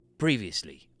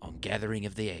Previously on Gathering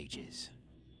of the Ages.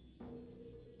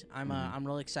 I'm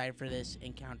really excited for this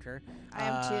encounter. I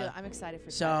am too. I'm excited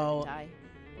for so- Tyler to die.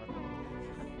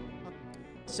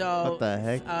 So What the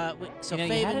heck? So you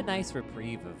had a Faven, nice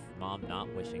reprieve of Mom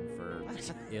not wishing for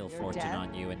ill Your fortune dad?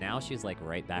 on you, and now she's like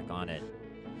right back on it.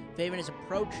 Faven is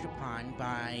approached upon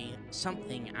by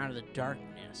something out of the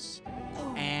darkness,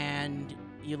 and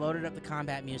you loaded up the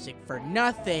combat music for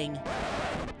nothing.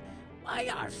 Why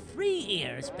are 3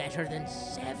 ears better than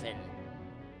 7?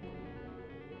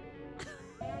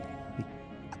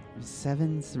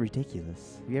 7's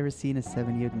ridiculous. Have you ever seen a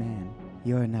 7-year man?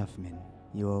 You're enough, Min.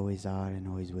 You always are and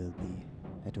always will be.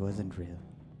 That wasn't real.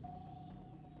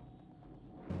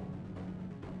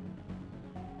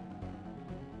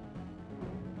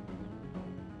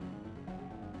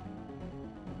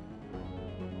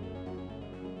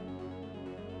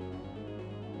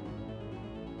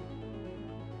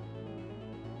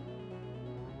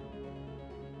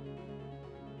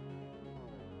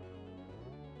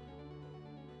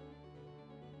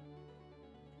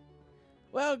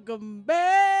 Welcome back,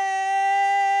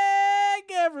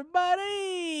 everybody.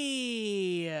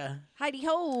 Heidi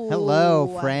ho!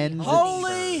 Hello, friends.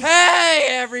 Holy, Hey,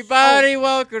 everybody!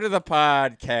 Welcome to the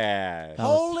podcast. That was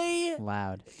holy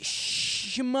loud.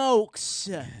 smokes!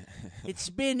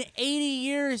 It's been 80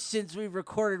 years since we've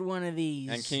recorded one of these.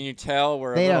 And can you tell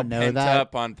we're They a little don't know pent that.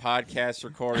 up on podcast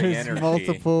recording There's energy?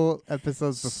 multiple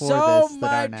episodes before so this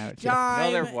that aren't out much yet. No,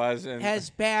 time there wasn't. has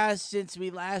passed since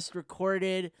we last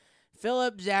recorded.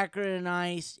 Philip, Zachary, and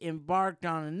I embarked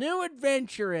on a new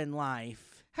adventure in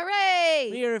life. Hooray!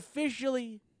 We are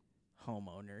officially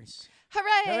homeowners.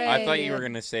 Hooray! I thought you were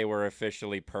going to say we're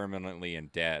officially permanently in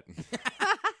debt.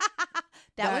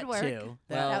 That would work. Too.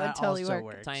 Well, that would totally also work.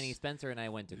 works. Tiny Spencer and I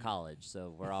went to college,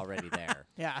 so we're already there.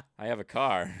 Yeah, I have a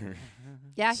car.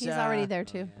 Yeah, he's So- already there Oh,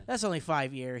 too. yeah. that's only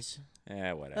 5 years.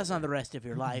 Whatever. That's not the rest of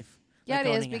your life. Yeah, Like it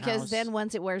is owning a because house. then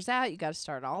once it wears out, you got to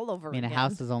start all over I mean, a again.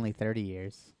 house is only 30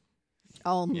 years.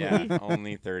 Only. Yeah,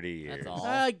 only 30 years. That's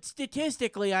all.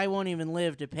 Statistically, I won't even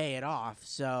live to pay it off.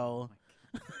 So,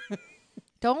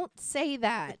 Don't say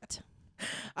that.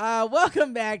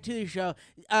 welcome back to the show.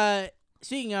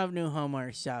 Speaking of new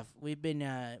homeowner stuff, we've been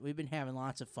having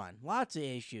lots of fun, lots of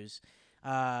issues.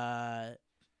 The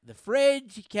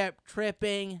fridge kept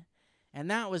tripping,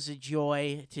 and that was a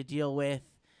joy to deal with.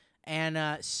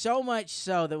 And so much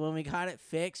so that when we got it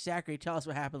fixed, Zachary, tell us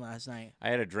what happened last night. I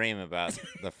had a dream about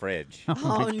the fridge. Oh,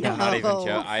 my no. God. I'm not even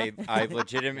joking. I I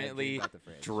legitimately dreamed about the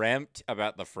fridge. dreamt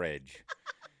about the fridge.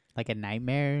 Like a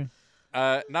nightmare.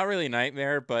 Not really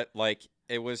nightmare, but like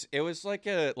it was like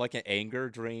an anger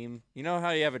dream. You know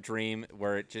how you have a dream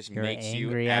where it just You're makes you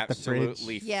angry at the fridge?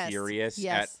 absolutely Yes, furious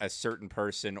yes. at a certain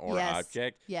person or Yes,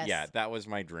 object? yes. Yeah, that was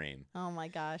my dream. Oh my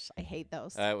gosh, I hate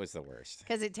those. That was the worst.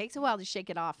 Because it takes a while to shake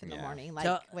it off in the Yeah. morning. Like,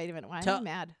 Tell- wait a minute, why am tell- I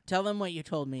mad? Tell them what you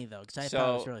told me though, because I thought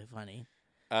it was So- really funny.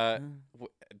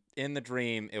 In the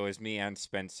dream, it was me and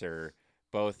Spencer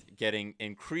both getting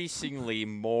increasingly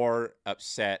more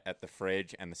upset at the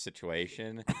fridge and the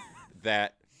situation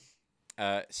that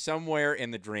somewhere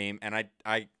in the dream, and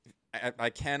I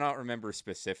cannot remember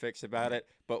specifics about it,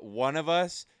 but one of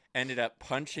us ended up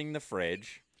punching the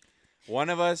fridge. One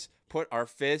of us put our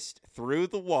fist through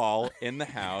the wall in the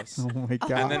house. Oh my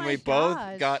god. And then my we both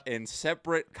gosh. got in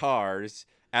separate cars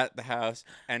at the house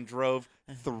and drove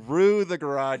through the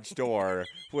garage door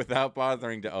without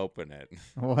bothering to open it.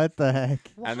 What the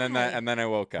heck? And then I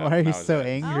woke up. Why are and you that was so it.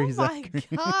 angry, Oh my Zachary?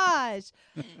 gosh.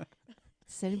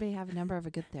 Does anybody have a number of a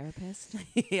good therapist?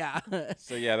 Yeah.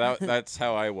 So yeah, that's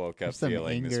how I woke up There's some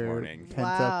feeling this anger morning. pent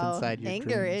up inside your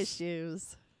anger dreams.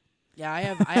 issues. Yeah,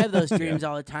 I have those dreams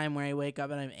all the time where I wake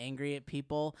up and I'm angry at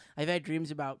people. I've had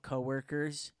dreams about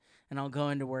coworkers, and I'll go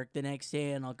into work the next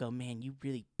day and I'll go, "Man, you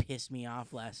really pissed me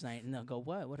off last night." And they'll go,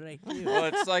 "What? What did I do?" Well,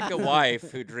 it's like a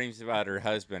wife who dreams about her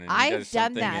husband and he I've does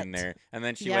done something in that. there, and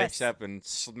then she Yes. wakes up and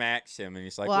smacks him, and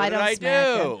he's like, Well, "What I did don't I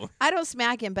smack do?" him. I don't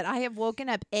smack him, but I have woken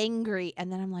up angry, and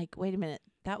then I'm like, wait a minute.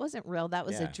 That wasn't real. That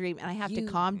was a Yeah. dream. And I have to You-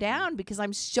 calm down because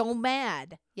I'm so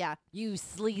mad. Yeah. You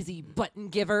sleazy button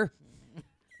giver.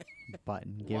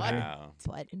 Button giver. Wow.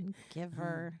 Button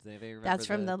giver. Does anybody remember That's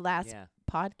from the last Yeah.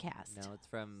 podcast. No, it's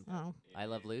from Oh. I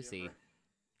Love Lucy.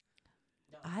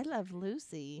 I love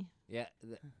Lucy. Yeah.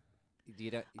 Do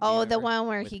you know, Oh, the one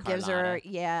where with he gives her, Carlotta?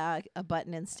 yeah, a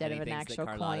button instead and of he an thinks actual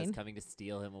that Carlotta's coin. coming to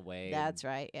steal him away. That's and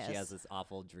right. Yes. She has this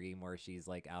awful dream where she's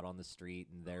like out on the street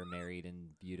and they're married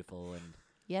and beautiful and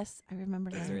Yes, I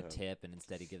remember Gives her a that. tip, and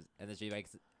then she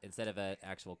makes instead of an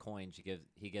actual coin,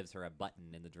 he gives her a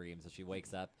button in the dream. So she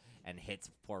wakes up and hits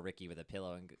poor Ricky with a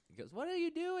pillow and goes, "What are you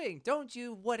doing? Don't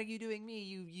you? What are you doing, me?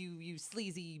 You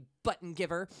sleazy button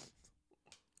giver!"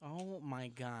 Oh my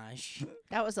gosh.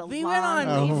 That was a We long went on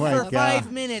Oh my for God.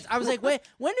 5 minutes. I was like, wait,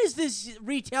 when is this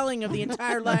retelling of the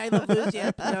entire I Love Lucy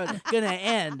episode gonna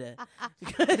end?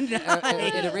 Good It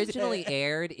night. originally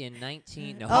aired in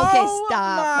 19. No, Okay, Oh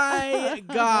stop. my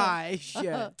gosh.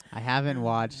 I haven't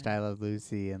watched I Love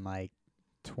Lucy in like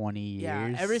 20 years.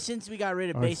 Yeah, ever since we got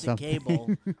rid of or basic something. cable,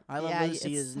 I Love Yeah,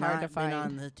 Lucy it's has hard not to been find.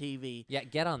 on the TV. yeah,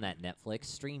 get on that Netflix,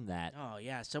 stream that. Oh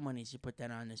yeah, someone needs to put that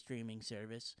on the streaming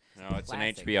service. No, it's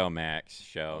Classic. an HBO Max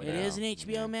show. It now. is an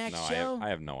HBO Max no, show? I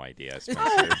have no idea, Spencer.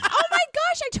 Oh my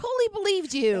gosh, I totally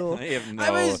believed you. I have no.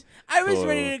 I was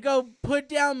ready clue. to go put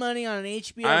down money on an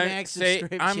HBO Max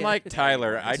subscription. I'm like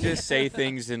Tyler. I just say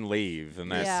things and leave,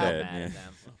 and that's Yeah. it. Mad Yeah.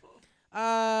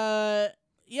 at them.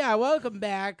 Yeah, welcome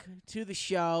back to the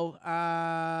show.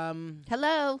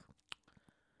 Hello.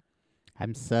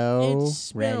 I'm so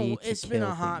It's ready been, it's to been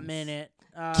kill a hot things. minute.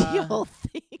 Kill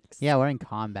things. Yeah, we're in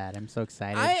combat. I'm so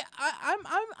excited.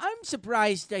 I'm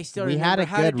surprised I still we remember had a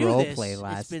how good to do role this. play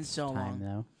last It's been so time, long.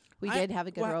 though. We I- did have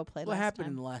a good what, role play What last happened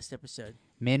in time. the last episode?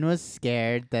 Min was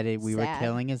scared that we were Sad.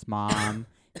 killing his mom.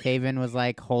 Kaven was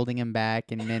like holding him back,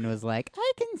 and Min was like,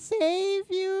 "I can save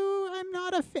you. I'm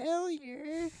not a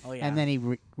failure." Oh yeah. And then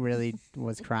he really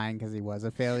was crying because he was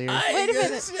a failure. Wait a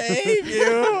minute. Save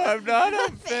you. I'm not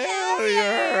a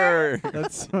failure.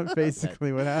 That's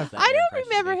basically what happened. I don't Impression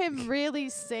remember Nick. him really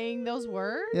saying those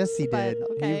words. Yes, he but did.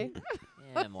 He- Okay.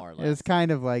 Yeah, more or It was less.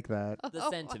 kind of like that. Oh The my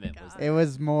sentiment was God. It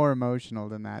was more emotional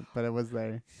than that, but it was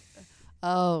there.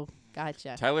 Oh,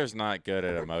 gotcha. Tyler's not good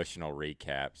at emotional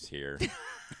recaps here.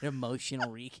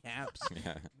 Emotional recaps.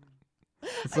 Yeah.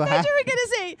 So I thought you were gonna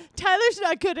say Tyler's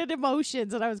not good at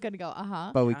emotions, and I was gonna go,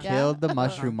 but we Yeah. killed the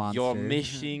mushroom monster. You're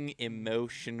missing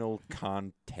emotional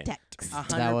content. Text.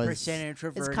 100%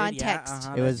 introverted. context.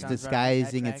 Yeah, It was that sounds right.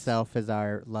 disguising That tracks. itself as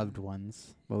our loved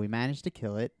ones, but we managed to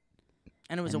kill it.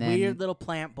 And it was and a weird then- little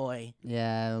plant boy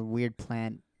Yeah, weird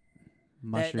plant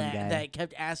mushroom guy. that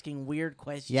kept asking weird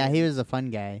questions. Yeah, he was a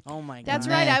fun guy. Oh my god. That's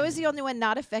Nah. right. I was the only one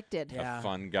not affected. Yeah. A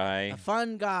fun guy. A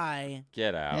fun guy.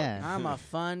 Get out. Yeah. I'm a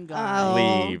fun guy.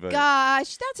 Oh Leave.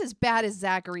 gosh, that's as bad as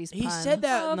Zachary's He pun. said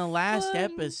that in A the last fun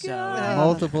episode. guy.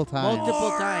 Multiple times. Multiple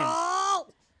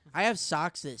times. I have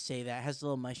socks that say that. It has a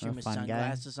little mushroom with fun guy.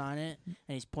 sunglasses on it, and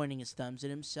he's pointing his thumbs at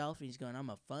himself. And he's going, "I'm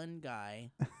a fun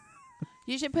guy."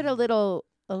 You should put a little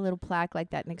plaque like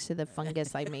that next to the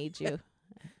fungus I made you.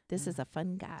 This is a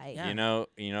fun guy. Yeah.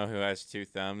 You know who has two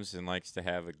thumbs and likes to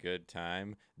have a good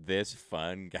time? This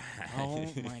fun guy. Oh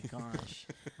my gosh.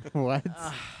 What?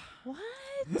 What?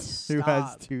 Who has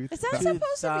Stop. two? Is that Two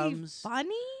supposed thumbs. to be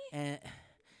funny? And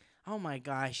oh my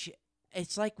gosh,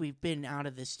 it's like we've been out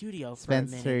of the studio for a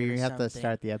Spencer, minute. you or have to something.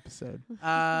 start the episode.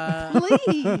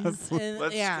 Please. and-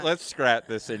 Let's yeah. let's scrap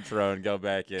this intro and go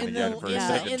back in again for a yeah,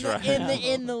 second try.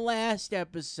 in the last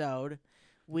episode,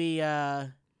 we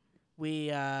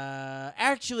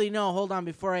actually no, hold on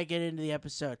before I get into the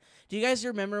episode. Do you guys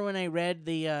remember when I read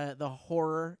the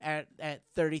horror at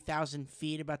 30,000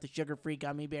 feet about the sugar-free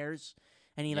gummy bears,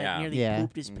 and he like Yeah. nearly Yeah.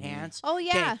 pooped his Mhm. pants? Oh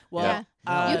yeah. well, yeah.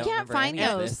 No, I You don't can't remember find any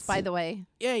of those, this. by the way.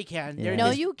 Yeah, you can. Yeah. They're No,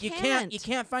 just- you You can't.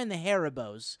 can't find the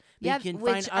Haribos. But Yeah, you can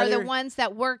which find are the other- ones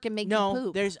that work and make No, you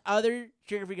poop. there's other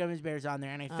sugar-free gummy bears on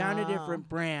there, and I found a Oh. different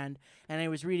brand, and I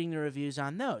was reading the reviews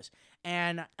on those,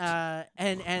 and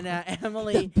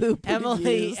Emily Poop Emily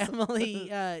reviews.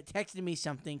 texted me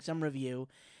some review,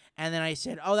 and then I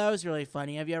said, "Oh, that was really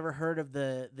funny. Have you ever heard of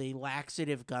the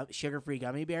laxative sugar-free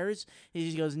gummy bears?"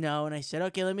 He goes, "No," and I said,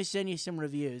 "Okay, let me send you some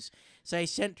reviews." So I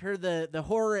sent her the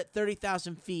horror at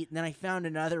 30,000 feet, and then I found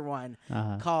another one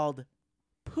Uh-huh. called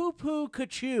Poo Poo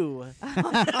Kachoo.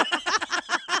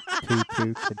 Poo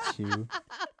poo kachoo.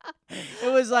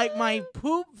 It was like my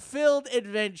poop-filled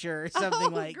adventure or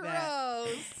something like that.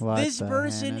 gross. What This the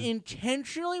person Hannah?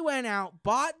 intentionally went out,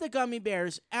 bought the gummy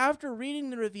bears after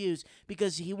reading the reviews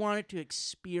because he wanted to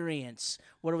experience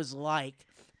what it was like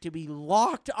to be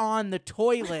locked on the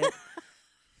toilet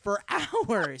for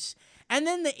hours. And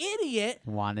then the idiot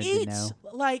wanted to eats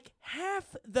know. like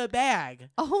half the bag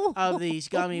Oh, of these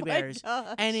gummy my bears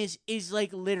gosh. and is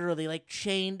like literally like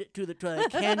chained to the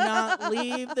toilet. Cannot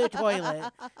leave the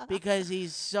toilet because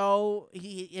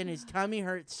and his tummy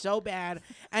hurts so bad.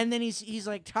 And then he's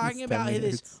like talking His about tummy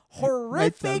this hurts.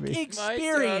 horrific tummy.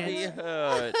 experience. My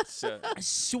tummy hurts.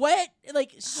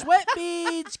 Sweat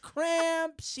beads,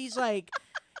 cramps. He's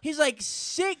like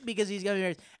sick because he's gummy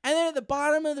bears. And then at the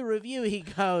bottom of the review he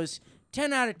goes,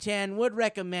 10 out of 10. Would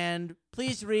recommend.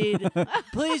 Please read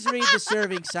the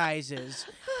serving sizes.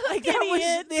 Like that was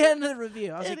Idiot. the end of the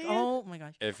review. I was like, Idiot. oh my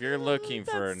gosh. If you're looking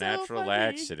for a That's so natural funny.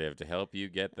 laxative to help you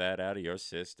get that out of your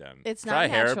system, It's try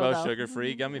not natural, Haribo though.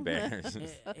 sugar-free gummy bears.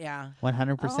 Yeah.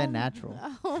 100% natural.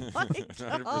 Oh my 100%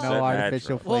 god. No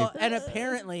artificial natural. Well, flavor.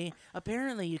 and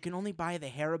apparently you can only buy the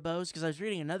Haribos, because I was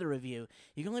reading another review.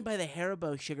 You can only buy the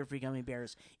Haribo sugar-free gummy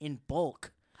bears in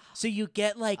bulk. So you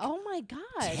get like Oh my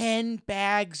gosh. 10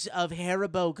 bags of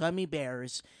Haribo gummy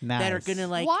bears that are Nice. going to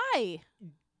like Why?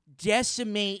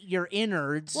 decimate your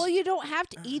innards. Well, you don't have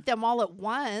to eat them all at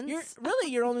once.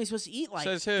 You're only supposed to eat like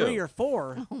Says who? 3 or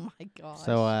 4. Oh my gosh.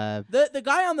 So, The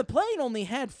guy on the plane only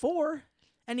had 4,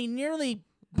 and he nearly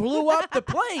blew up the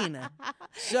plane.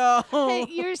 So Hey,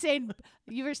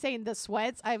 you were saying the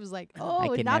sweats. I was like,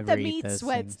 oh, can not the never eat meat those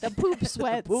sweats, things. the poop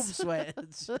sweats. poop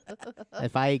sweats.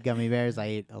 if I eat gummy bears, I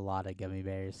eat a lot of gummy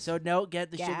bears. So no,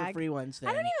 get the Gag. sugar-free ones then.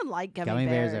 I don't even like gummy, Gummy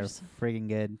bears bears. are friggin'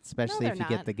 good, especially if they're you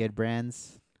get not. the good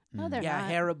brands. No, Mm. they're Yeah,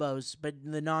 not. Haribos, but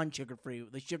the non-sugar-free,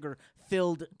 the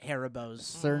sugar-filled Haribos.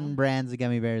 Certain brands of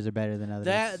gummy bears are better than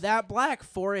others. That Black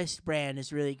Forest brand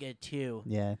is really good too.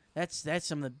 Yeah. That's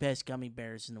some of the best gummy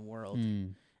bears in the world.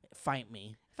 Mm. Fight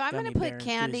me. If I'm Gummy gonna bear put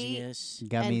candy, enthusiasts.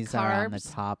 Gummies are on the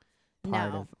carbs? top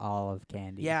part No. of all of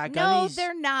candy. Yeah, no, gummies.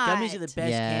 they're not. Gummies are the best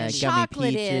yeah, candy. gummy Chocolate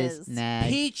peaches. is. Nah,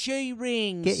 Peachy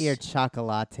rings. get your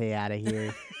chocolate out of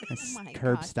here. Let's my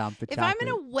curb gosh. stomp the If chocolate. I'm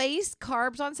gonna waste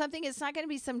carbs on something, it's not gonna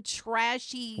be some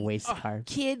trashy waste carbs.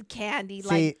 kid candy See,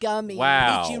 like gummies.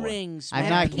 Wow. Peachy rings. I'm man.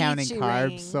 not Peachy counting carbs,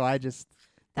 rings. so I just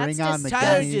That's bring on the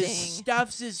Tyler gummies. just disgusting.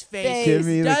 stuffs his face. Give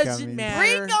me the Doesn't gummies. matter.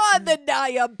 Bring on the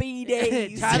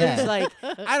diabetes. Tyler's Yeah. like,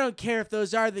 I don't care if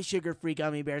those are the sugar-free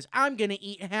gummy bears. I'm gonna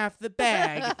eat half the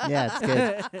bag. Yeah, it's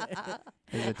good.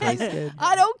 Does it taste good?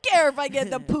 I don't care if I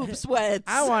get the poop sweats.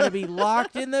 I want to be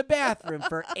locked in the bathroom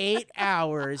for 8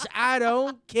 hours. I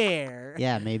don't care.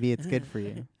 Yeah, maybe it's good for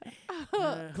you. Who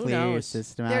Clear your knows?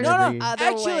 system out There's of No, every... no.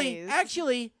 other ways.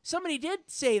 Actually, somebody did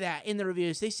say that in the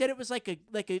reviews. They said it was like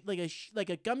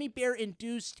a gummy bear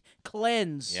induced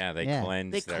cleanse. Yeah, they Yeah.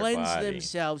 cleanse They their cleanse body.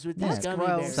 themselves with Yeah. these That's gummy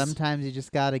gross. bears. Sometimes you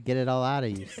just gotta get it all out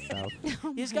of yourself. Oh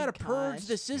You just my got to purge gosh.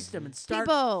 the system and start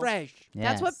People, fresh.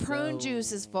 That's Yeah. what prune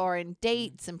juice is for, and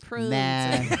dates and prunes. Nah.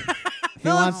 and- Who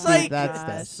wants to like- eat that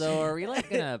Gosh. stuff? So are we like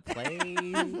gonna play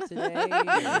today?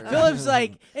 or- Philip's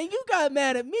like, and you got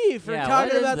mad at me for Yeah, talking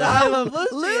what is about the that? I Love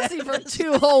Lucy. Lucy for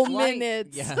 2 whole Slight-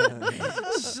 minutes. Yeah.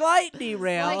 Slight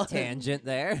derail. Slight tangent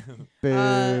there.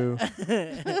 Boo.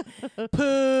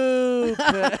 Poop.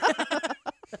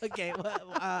 Okay,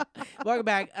 welcome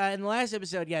back. In the last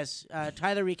episode, yes,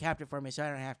 Tyler recapped it for me, so I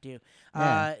don't have to.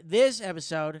 Yeah. This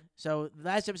episode, so the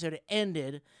last episode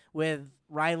ended with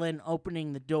Rylan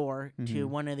opening the door to Mhm.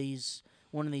 one of these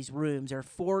rooms. There are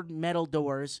 4 metal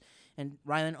doors, and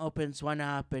Rylan opens one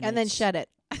up, and And then it's- shut it.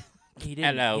 He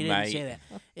didn't. Hello, he didn't mate. say that.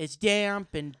 It's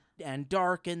damp and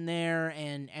dark in there,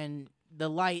 and the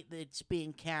light that's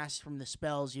being cast from the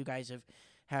spells you guys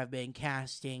have been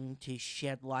casting to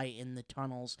shed light in the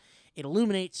tunnels. It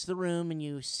illuminates the room, and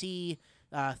you see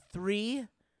 3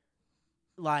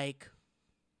 like.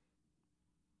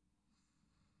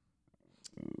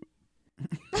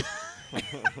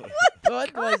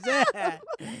 What was that?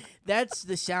 That's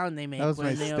the sound they make That was when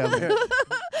my they stomach. open.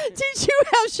 Did you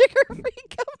have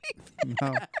sugar-free gummy?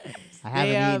 No, I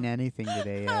haven't have- eaten anything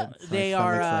today yet. so my They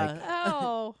are. stomach's like,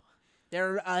 Oh.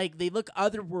 They're like they look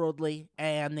otherworldly,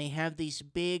 and they have these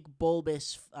big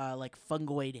bulbous, like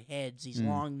fungoid heads. These Mm.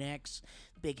 long necks,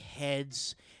 big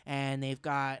heads, and they've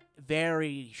got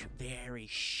very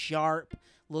sharp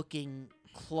looking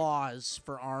claws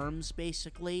for arms,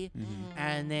 basically. mhm.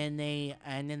 And then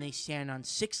they stand on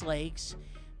 6 legs,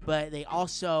 but they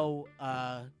also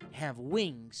have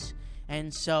wings,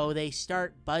 and so they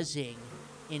start buzzing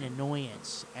in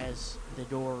annoyance as the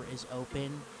door is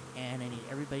open. And I need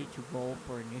everybody to roll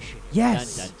for initiative.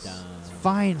 Yes! Dun, dun, dun.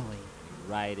 Finally!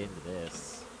 Right into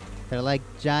this. They're like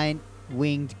giant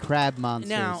winged crab monsters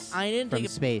Now I didn't from take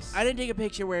space. I didn't take a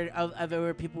picture of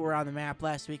where people were on the map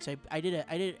last week, so I did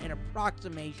an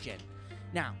approximation.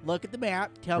 Now look at the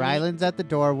map. Tell me. Ryland's at the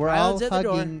door. We're all Ryland's at the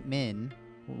door. hugging Min.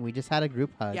 We just had a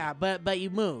group hug. Yeah, but you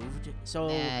moved, so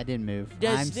Nah, I didn't move.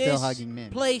 does I'm still this hugging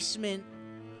Min. placement.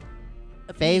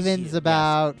 appease Faven's you?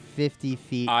 about 50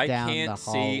 feet I down the can't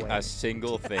see hallway. a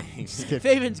single thing. Just kidding.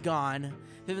 Faven's gone.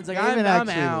 Faven's like, Faven I'm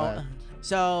actually out. left.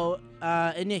 So,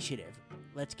 initiative.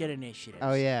 Let's get initiative.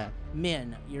 Oh, yeah.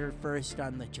 Min, you're first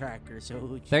on the tracker, so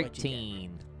what you get?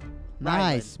 13.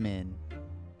 Nice, Min.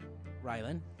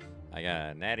 Rylan. I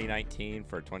got a natty 19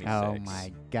 for 26. Oh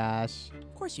my gosh.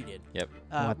 Of course you did. Yep.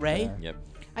 What Ray, the- Yep.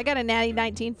 I got a natty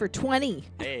 19 for 20.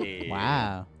 Hey.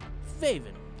 Wow.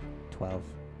 Faven. 12.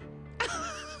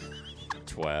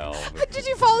 12. Did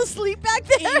you fall asleep back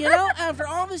there? You know, after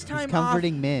all this He's time off,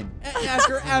 comforting Min.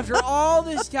 after all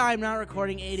this time not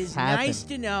recording, it is happened. nice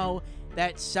to know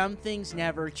that some things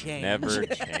never change. Never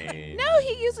change. No,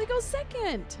 he usually goes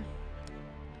second.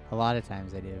 A lot of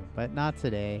times I do, but not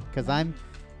today, because I'm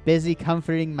busy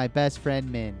comforting my best friend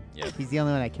Min. Yep. He's the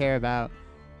only one I care about,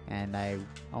 and I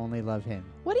only love him.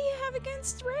 What do you have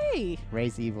against Ray?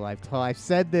 Ray's evil. I've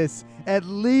said this at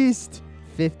least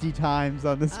 50 times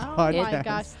on this Oh podcast. my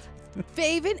gosh.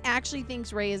 Faven actually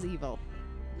thinks Ray is evil.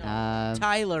 No, Um,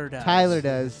 Tyler does. Tyler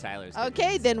does. Tyler's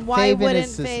Okay, goodness. then why Faven wouldn't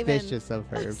is Faven? suspicious of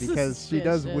her because she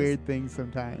does Suspicious. weird things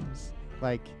sometimes,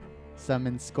 like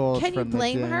summon skulls Can you from the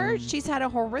blame her? den. She's had a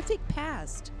horrific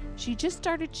past. She just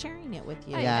started sharing it with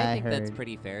you. Yeah, I I think that's heard.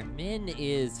 pretty fair. Min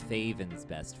is Faven's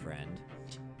best friend.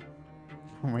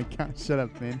 Oh my god! Shut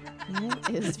up, Min.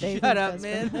 Is Faven's Shut up, best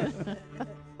man.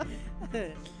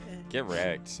 friend. Get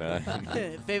wrecked, son.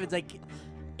 Faven's like,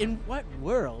 in what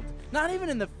world? Not even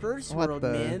in the first What world,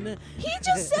 the- man. He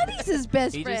just said he's his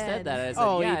best He friend. just said that. I said,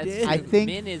 Oh, he yeah, it's did? true. I think-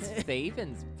 Min is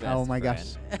Faven's best Oh my friend.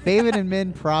 gosh. Faven and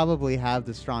Min probably have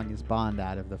the strongest bond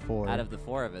out of the four. Out of the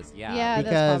four of us, yeah. Yeah, that's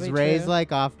because probably Ray's true.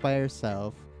 like off by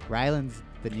herself. Rylan's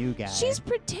the new guy. She's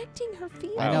protecting her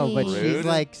feelings. I know, but Rude. she's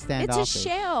like It's standoffish. a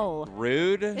shell.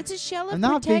 Rude? It's a shell of I'm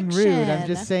not being protection. rude. I'm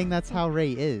just saying that's how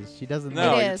Ray is. She doesn't.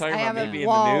 no, It you're is. talking I about have me a being the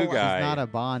wall. new She's guy. She's not a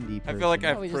Bondy person. I feel like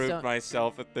No, I've we just proved don't-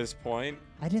 myself at this point.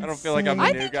 I didn't. I don't feel like I'm say- a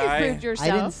I new think guy. you proved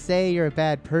yourself. I didn't say you're a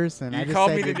bad person. I You just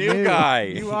called said me the you're new guy.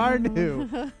 You are new.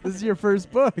 This is your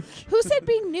first book. Who said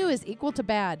being new is equal to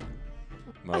bad?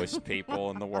 Most people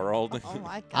in the world. Oh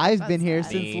my gosh, I've been here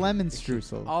that's since Me. Lemon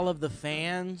Streusel. All of the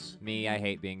fans. Me, I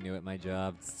hate being new at my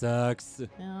job. Sucks. sad.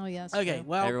 Oh yes. Okay, true.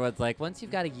 well, Everyone's like, once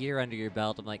you've got a year under your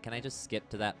belt, I'm like, can I just skip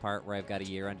to that part where I've got a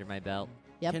year under my belt?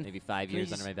 Yep. Can- Maybe 5 can we years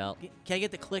just under my belt. can I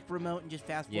get the click remote and just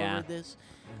fast forward Yeah. this?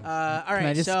 All right, Can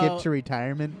I just so skip to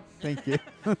retirement? Thank you.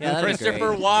 Yeah, that'd be Christopher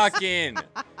great. Walken.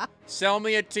 Sell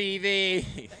me a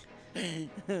TV.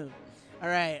 all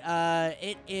right,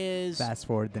 it is Fast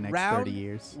forward the next round 30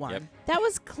 years. 1. Yep. That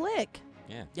was Click.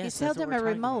 Yeah. Yes, he that's sold what him we're a talking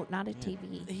remote, about. not a Yeah.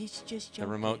 TV. He's just The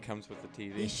joking. remote comes with the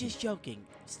TV. He's just joking.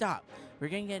 Stop. We're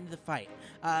gonna get into the fight.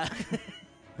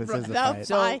 This Ru- is a No, fight.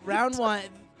 So Fight. round 1,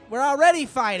 we're already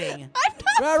fighting. I'm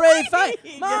not We're already fighting.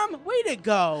 fighting. Mom, way to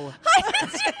go. I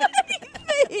didn't do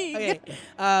anything. Okay,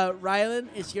 Rylan,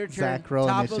 it's your turn. Zach, roll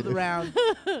Top of the initiative. round.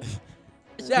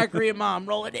 Zachary and Mom,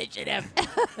 roll initiative.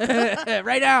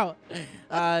 Right now.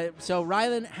 So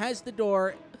Rylan has the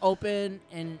door open,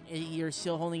 and you're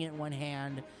still holding it in one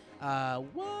hand.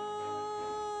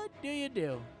 What do you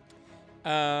do?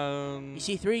 You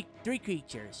see three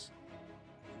creatures.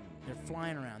 They're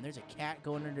flying around. There's a cat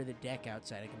going under the deck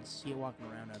outside. I can see it walking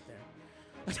around out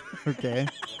there. Okay.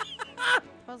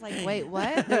 I was like, wait,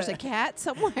 what? There's a cat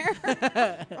somewhere?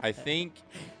 I think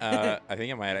I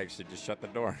might actually just shut the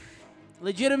door.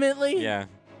 Legitimately? Yeah.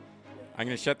 I'm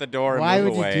gonna shut the door and Why move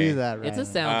would you away. do that, right? It's a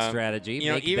sound Um, strategy. You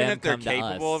know, Make even them if they're come to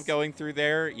capable us. of going through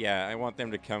there, yeah, I want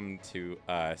them to come to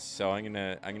us. So I'm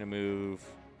gonna move.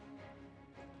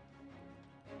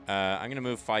 I'm gonna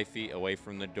move 5 feet away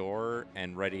from the door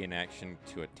and ready in action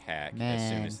to attack as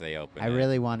soon Man, as they open. I it.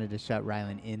 really wanted to shut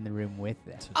Rylan in the room with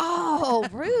them. Oh,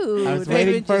 rude. I was Faven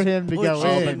waiting for just him to go pushes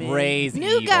Oh, him in. but in. Ray's New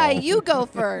evil. guy, you go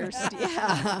first.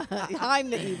 Yeah. I'm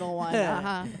the evil one.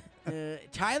 Uh-huh.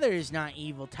 Tyler is not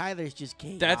evil. Tyler's just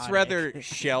chaotic. That's rather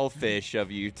shellfish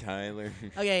of you, Tyler.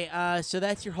 Okay, so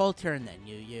that's your whole turn then.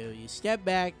 You step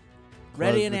back,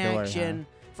 ready in the door, action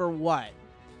for what?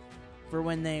 For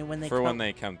when they For come, when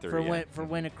they come through. for yeah.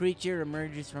 when a creature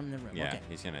emerges from the room. Yeah, Okay.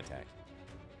 he's gonna attack.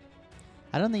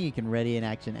 I don't think you can ready in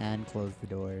action and close the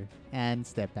door and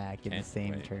step back in the Can't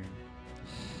same wait. turn.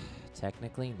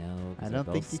 Technically, no. 'cause I they're don't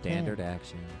both think you can. standard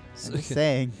actions. I'm just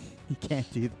saying, you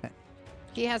can't do that.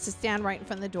 He has to stand right in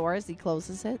front of the door as he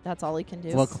closes it. That's all he can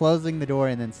do. Well, closing the door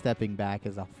and then stepping back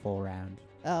is a full round.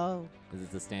 Oh. Because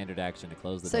it's a standard action to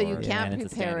close the So door. you can't and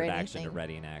it's a prepare standard action to anything.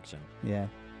 ready in action. Yeah.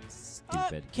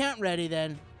 Stupid. Can't ready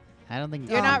then. I don't think you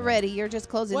You're can not do that. ready. You're just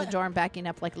closing What? the door and backing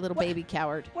up like a little What? baby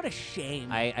coward. What a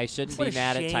shame. I shouldn't What be a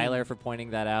mad shame. at Tyler for pointing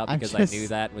that out I'm because I just- knew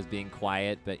that was being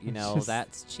quiet, but you I'm know, just-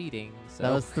 that's cheating. So That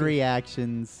was 3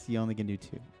 actions. You only can do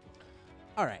 2.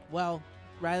 All right. Well,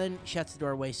 Rylan shuts the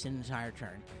door, wasting an entire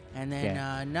turn, and then Okay.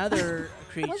 Another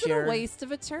It wasn't creature. a waste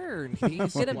of a turn.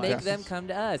 He's gonna Oh, make wow. them come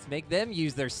to us. Make them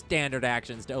use their standard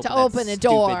actions to open, open that a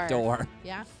door. stupid door.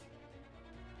 Yeah.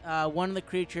 One of the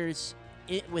creatures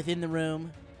within the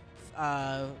room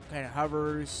kind of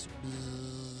hovers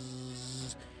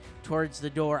bzzz, towards the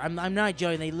door. I'm not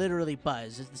joking. They literally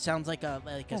buzz. It sounds like a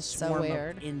That's so swarm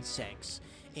weird. of insects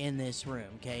in this room.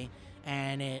 Okay,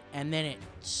 and then it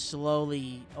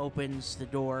slowly opens the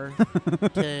door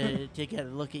to get a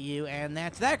look at you, and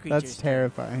that's that creature. That's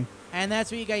terrifying. And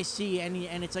that's what you guys see, and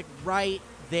it's like right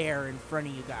there in front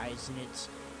of you guys, and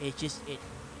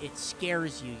it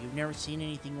scares you. You've never seen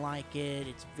anything like it.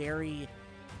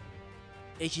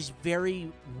 It's just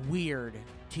very weird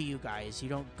to you guys. You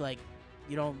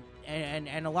don't,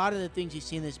 and a lot of the things you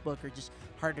see in this book are just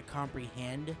hard to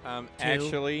comprehend.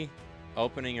 Actually,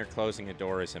 opening or closing a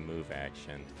door is a move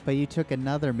action. But you took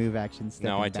another move action step.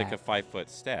 No, I took a 5-foot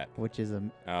step. which is a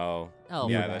Oh. Oh,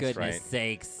 Yeah, for that's goodness right.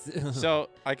 sakes. So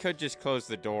I could just close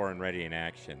the door and ready an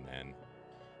action then.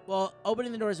 Well,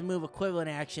 opening the door is a move equivalent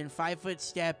action. 5-foot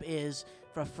step is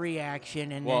for free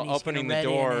action, and Well, then he's opening gonna the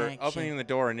ready an door, action. opening the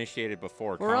door initiated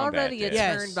before We're combat already a did.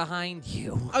 Yes. turn behind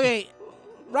you. Okay,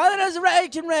 Rylan has a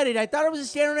action ready. I thought it was a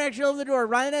standard action over the door.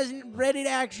 Rylan has a ready to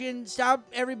action. Stop,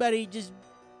 everybody. Just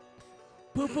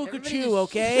poo-poo Everybody ka-choo,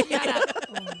 okay? Shut up.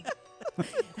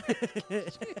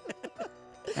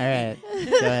 all right.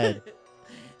 Go ahead.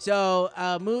 So,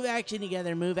 move action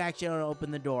together. Move action to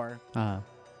open the door.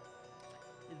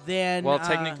 Then, Well,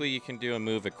 technically, you can do a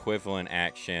move equivalent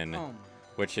action,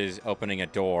 which is opening a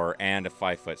door and a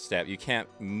 5-foot step. You can't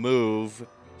move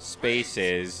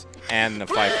spaces and the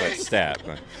 5-foot step.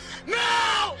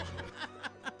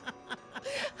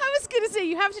 I was gonna say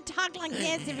you have to talk like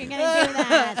this if you're gonna do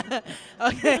that.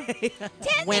 Okay.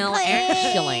 Well,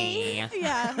 actually,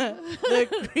 Yeah.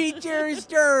 The creature's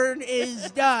turn is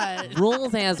done.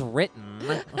 rules as written.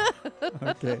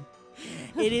 Okay.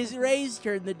 It is Ray's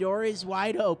turn. The door is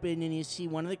wide open, and you see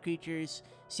one of the creatures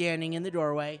standing in the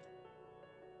doorway,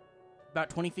 about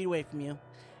 20 feet away from you.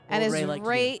 And What as would like to do?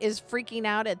 Ray is freaking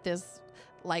out at this,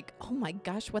 like, oh my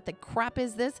gosh, what the crap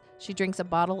is this? She drinks a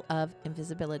bottle of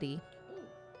invisibility.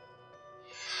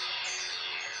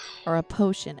 Or a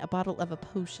potion, a bottle of a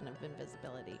potion of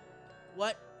invisibility.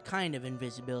 What kind of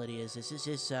invisibility is this? Is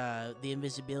this the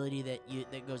invisibility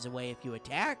that goes away if you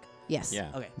attack? Yes.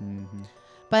 Yeah. Okay. Mm-hmm.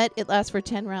 But it lasts for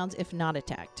 10 rounds if not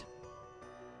attacked.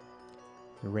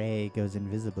 Ray goes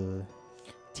invisible.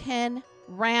 10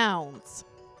 rounds.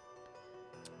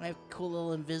 I have cool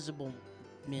little invisible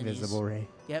minis. Invisible Ray.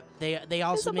 Yep. They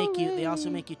also Invisible make you. They also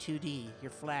Ray. make you 2D.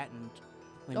 You're flattened.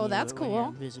 When Oh, that's when you're cool.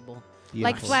 invisible.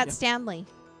 Like Beautiful. Flat Stanley.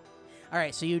 All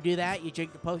right. So you do that. You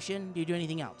drink the potion. Do you do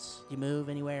anything else? Do you move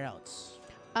anywhere else?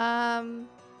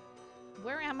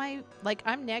 Where am I? Like,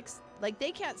 I'm next. Like,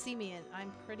 they can't see me, and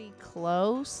I'm pretty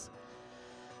close.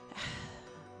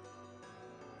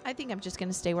 I think I'm just going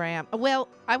to stay where I am. Well,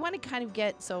 I want to kind of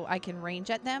get so I can range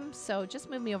at them, so just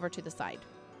move me over to the side.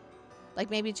 Like,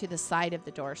 maybe to the side of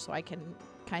the door so I can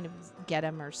kind of get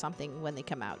them or something when they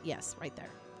come out. Yes, right there.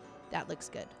 That looks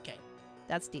good. 'Kay.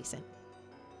 That's decent.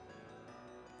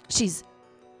 She's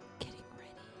getting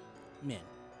ready. Min.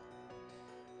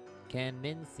 Can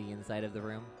Min see inside of the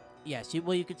room? Yes. You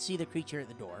could see the creature at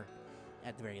the door,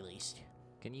 at the very least.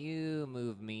 Can you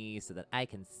move me so that I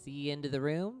can see into the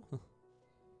room? You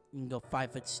can go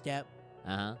 5-foot step,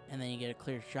 Uh-huh. and then you get a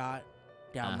clear shot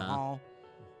down the Uh-huh. hall.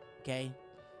 Okay.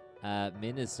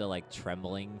 Min is still like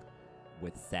trembling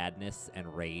with sadness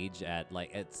and rage at like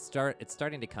it's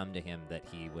starting to come to him that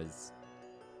he was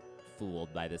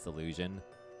fooled by this illusion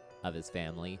of his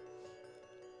family.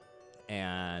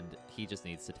 And he just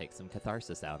needs to take some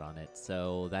catharsis out on it.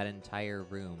 So that entire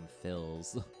room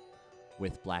fills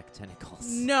with black tentacles.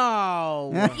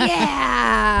 No.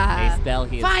 Yeah! A spell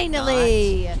he has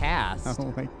Finally! not cast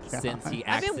Oh my god. since he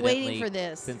I've been accidentally waiting for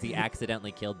this. since he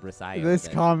accidentally killed Brisaio. This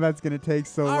with it. combat's gonna take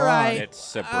so All long. right. It's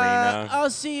Sabrina. I'll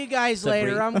see you guys Sabri-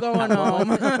 later. I'm going home.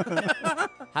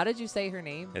 How did you say her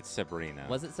name? It's Sabrina.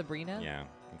 Was it Sabrina? Yeah.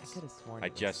 I It's- could have sworn. I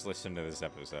it was- just listened to this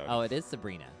episode. Oh, it is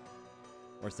Sabrina.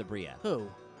 Or Sabria. Who?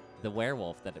 The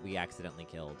werewolf that we accidentally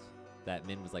killed. That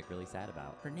Min was like really sad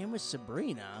about. Her name was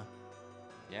Sabrina.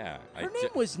 Yeah. Her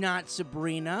name was not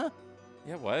Sabrina.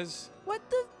 Yeah, it was. What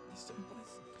the?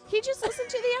 He just listened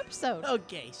to the episode.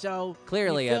 Okay, so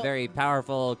Clearly you a fill- very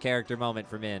powerful character moment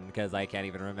for Min because I can't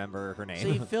even remember her name. So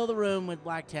you fill the room with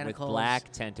black With tentacles.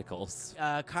 black tentacles.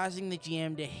 Causing the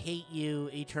GM to hate you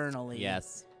eternally.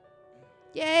 Yes.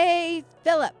 Yay,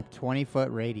 Philip.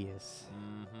 20-foot radius.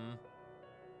 Mm-hmm.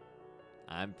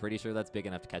 I'm pretty sure that's big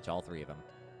enough to catch all three of them.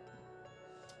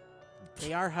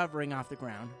 They are hovering off the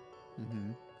ground.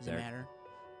 Mm-hmm. Does it They're-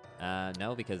 matter?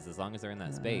 No, because as long as they're in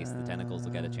that space, the tentacles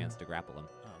will get a chance to grapple them.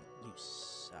 Oh, you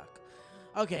suck.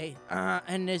 Okay,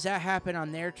 and does that happen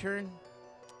on their turn?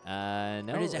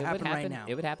 No. Or does it would happen right now?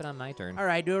 It would happen on my turn. All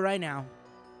right, do it right now.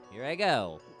 Here I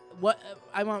go. What?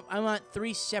 I want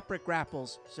 3 separate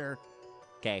grapples, sir.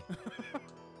 Okay.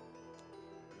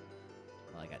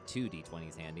 Well, I got 2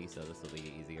 d20s handy, so this will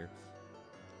be easier.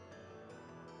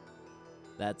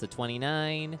 That's a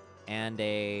 29 and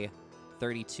a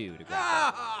 32 to grapple.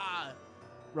 Ah!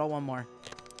 Roll one more.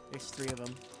 There's 3 of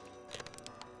them.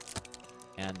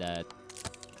 And a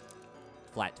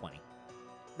flat 20.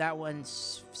 That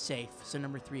one's safe. So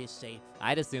number 3 is safe.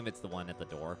 I'd assume it's the one at the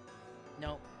door.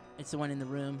 Nope. It's the one in the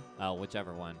room. Oh,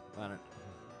 whichever one.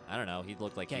 I don't know. He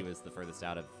looked like he 'Kay. was the furthest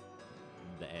out of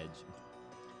the edge.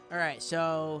 All right,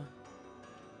 so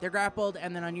they're grappled,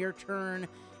 and then on your turn,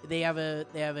 they have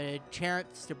a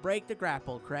chance to break the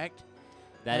grapple. Correct?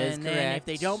 That is and correct. then if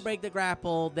they don't break the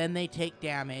grapple, then they take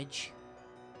damage.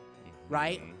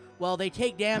 Right? Mhm. Well, they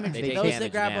take damage. They take Those that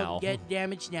damage grapple now. get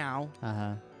damage now.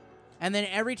 Uh-huh. And then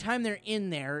every time they're in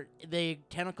there, the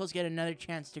tentacles get another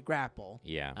chance to grapple.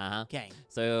 Yeah. Uh-huh. Okay.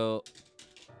 So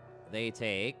they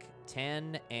take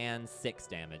 10 and 6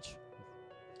 damage.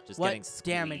 Just What getting squeezed.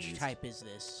 damage type is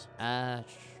this? I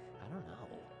don't know.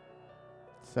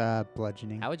 It's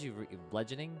bludgeoning. How would you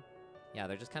bludgeoning? Yeah,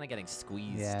 they're just kind of getting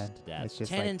squeezed Yeah, to death. it's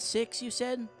just 10 like and 6, you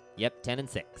said? Yep, 10 and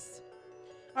 6.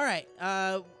 All right.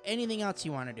 Anything else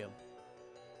you want to do?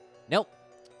 Nope.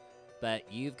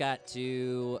 But you've got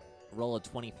to roll a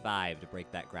 25 to break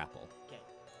that grapple. 'Kay.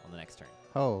 On the next turn.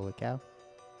 holy cow.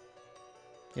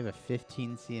 You have a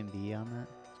 15 CMB on that?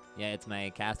 Yeah, it's my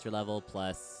caster level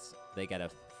plus they get a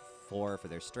 4 for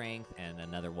their strength and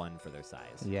another 1 for their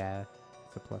size. Yeah,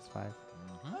 it's a +5.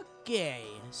 Okay.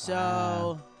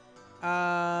 So,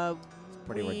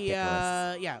 pretty we,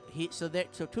 ridiculous. yeah. So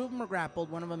 2 of them are grappled.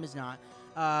 One of them is not.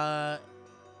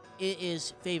 It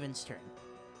is Faven's turn.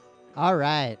 All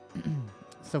right.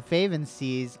 So Faven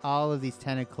sees all of these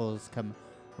tentacles come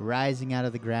rising out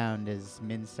of the ground as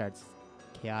Min starts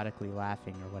chaotically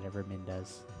laughing or whatever Min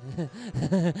does.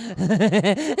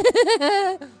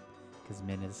 Because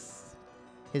Min is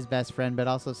his best friend, but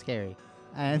also scary.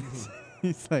 And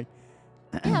he's like,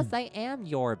 Yes, I am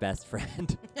your best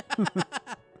friend.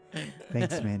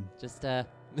 thanks, Min. Just, I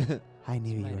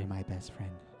knew you were Smiling. my best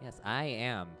friend. yes, I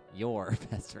am your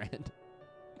best friend.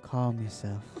 Calm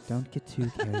yourself. Don't get too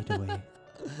carried away.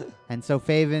 And so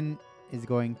Faven is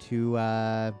going to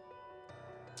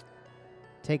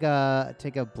take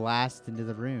a blast into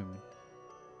the room.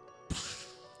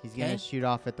 He's gonna Okay. shoot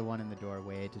off at the one in the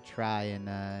doorway to try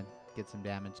and get some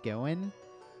damage going.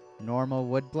 Normal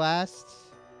wood blast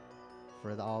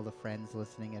for all the friends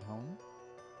listening at home.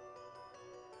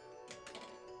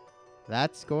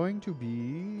 That's going to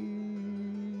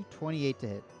be 28 to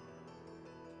hit.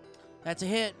 That's a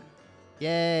hit.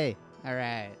 Yay! All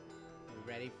right.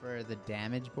 We ready for the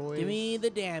damage, boys? Give me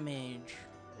the damage.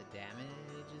 The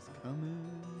damage is coming.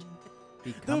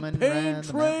 Be The coming pain round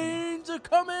the mountain. trains are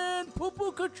coming. Poo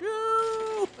poo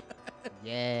kachoo.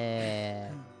 Yeah.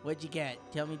 What'd you get?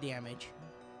 Tell me damage.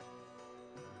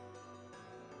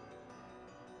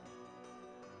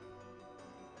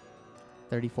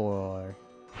 $34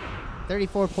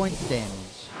 points of damage.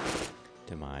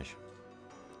 Damage.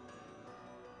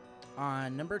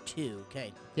 On number 2.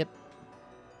 Okay. Yep.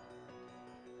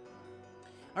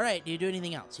 All right. Do you do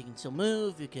anything else? You can still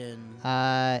move. You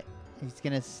can. He's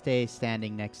gonna stay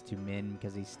standing next to Min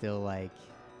because he's still like,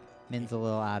 Min's a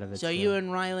little out of it. So still. you and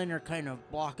Rylan are kind of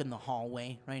blocking the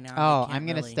hallway right now. Oh, You can't I'm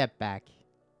gonna really- step back.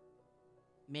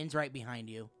 Min's right behind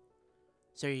you.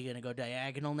 So you're gonna go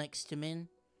diagonal next to Min.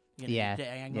 You're gonna Yeah.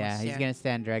 Diagonal Yeah, he's stand gonna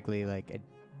stand directly like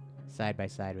side by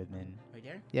side with Min. right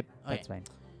there. Yep, Okay. that's fine.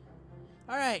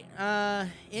 All right.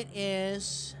 It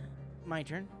is my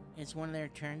turn. It's one of their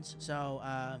turns. So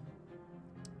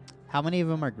How many of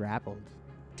them are grappled?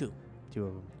 2 2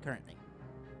 of them. currently.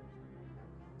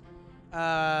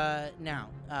 Now,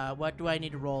 what do I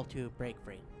need to roll to break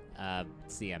free?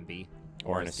 CMB.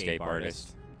 Or an escape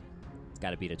artist. It's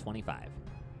got to beat a 25.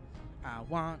 I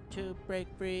want to break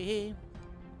free.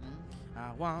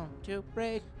 I want to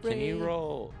break free. Can you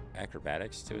roll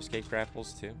acrobatics to escape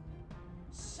grapples too?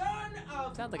 Son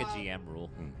of Sounds like a GM rule.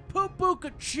 Poo poo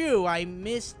kachoo. I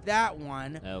missed that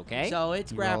one. Okay. So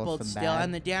it's You roll grappled some still, bad.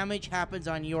 and the damage happens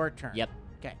on your turn. Yep.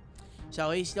 Okay.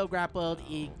 So he's still grappled.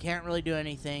 He can't really do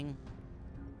anything.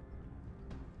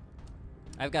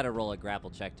 I've got to roll a grapple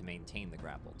check to maintain the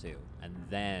grapple, too. And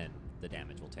then the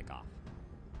damage will take off.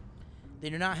 They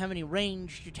do not have any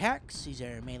ranged attacks. These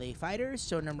are melee fighters.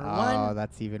 So number Oh, one,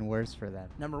 that's even worse for them.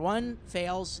 number 1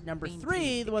 fails. Number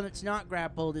 3, the one that's not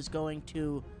grappled, is going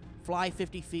to fly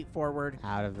 50 feet forward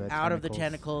Out of the out of the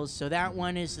tentacles. So that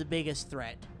one is the biggest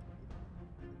threat.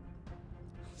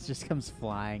 just comes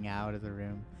flying out of the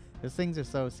room. Those things are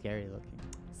so scary looking.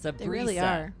 Sabrisa. They really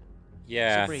are.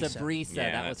 Yeah. Sabrisa. Sabrisa.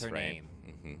 Yeah, that was that's her right. name.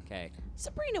 Mhm. Okay.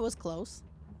 Sabrina was close.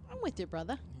 I'm with you,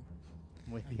 brother.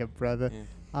 I'm with you, brother. Yeah.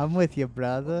 I'm with you,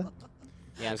 brother.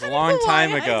 Yeah. It was so- a long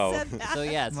time Why I ago. said that. So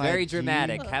yeah, it's My very G.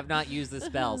 dramatic. Have not used the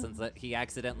spell since he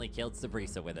accidentally killed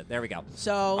Sabrisa with it. There we go.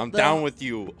 So I'm the- down with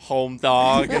you, home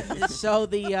dog. So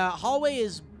the hallway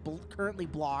is currently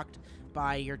blocked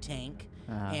by your tank,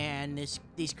 Uh, and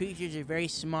these creatures are very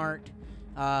smart.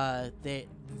 They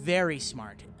very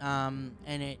smart. And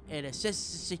it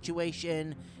assists the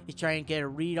situation. It's trying to get a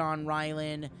read on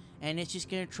Rylan, and it's just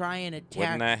gonna try and attack.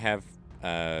 Wouldn't that have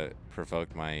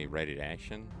provoked my ready to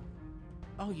action?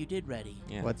 Oh, you did ready.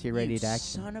 Yeah. What's your ready You to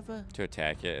action? Son of a. To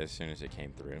attack it as soon as it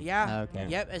came through. Yeah. Okay.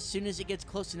 Yep. As soon as it gets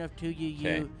close enough to you,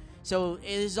 Okay. you. So it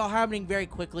is all happening very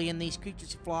quickly, and these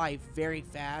creatures fly very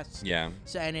fast. Yeah.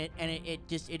 So it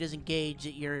doesn't gauge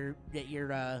that you're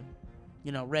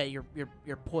ready.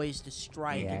 You're poised to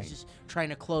strike. Yeah. It's just trying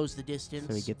to close the distance.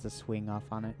 So he gets a swing off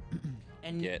on it.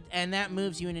 and Get. and that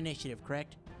moves you in initiative,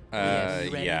 correct? Yes,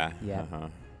 you ready? Yeah. Yeah. Uh-huh.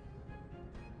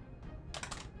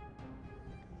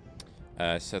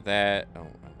 So that. Oh,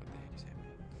 what the heck is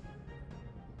happening?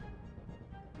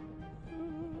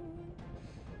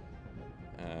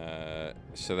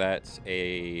 So that's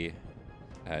a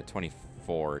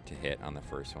 24 to hit on the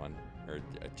first one, or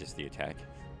just the attack.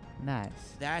 Nice.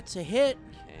 That's a hit.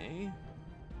 Okay.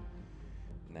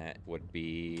 And that would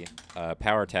be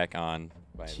power attack on,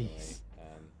 by the way. Jeez.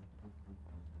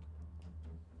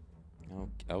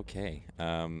 Okay.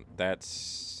 That's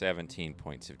 17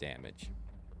 points of damage.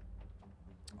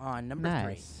 On number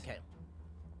Nice. 3. Okay.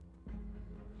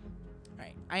 All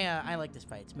right. I like this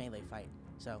fight. It's a melee fight,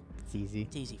 so It's easy.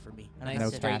 it's easy for me. I don't Nice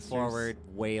have No to- casters. straightforward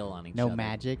wail on each No other.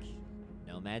 magic.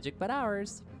 No magic but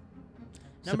ours.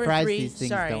 Number Surprised 3. these things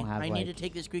Sorry, don't have I need to like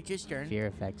take this creature's turn. fear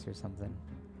effects or something.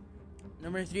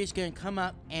 Number 3 is going to come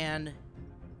up and,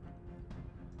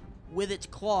 with its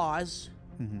claws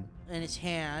Mhm. in its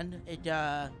hand, it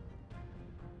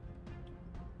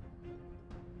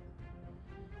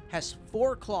has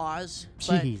 4 claws.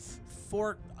 But Jeez.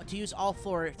 4 to use all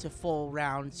 4. It's a full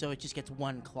round, so it just gets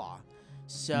 1 claw.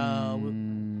 So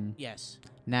Mm, yes,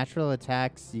 natural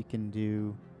attacks you can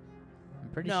do. I'm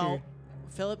pretty no,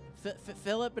 sure.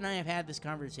 Philip and I have had this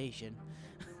conversation,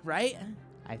 right?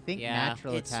 I think Yeah.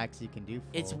 natural It's- attacks you can do. Full.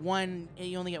 It's one.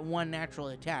 You only get 1 natural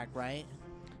attack, right?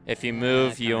 If you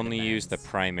move, you kinda only use the depends.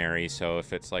 primary. So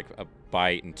if it's like a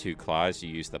bite and 2 claws, you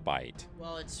use the bite.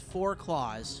 Well, it's 4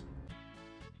 claws.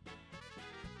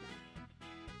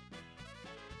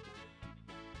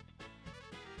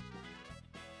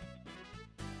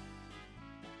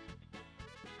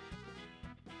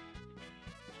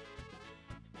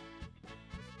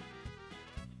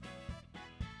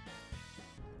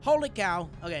 Holy cow.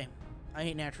 Okay. I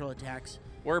hate natural attacks.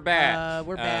 We're back.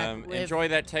 We're back with- Enjoy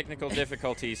that technical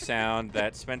difficulty sound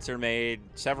that Spencer made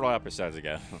several episodes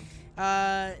ago.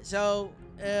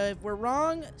 If we're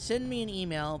wrong, send me an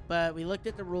email. But we looked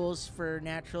at the rules for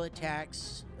natural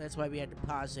attacks. That's why we had to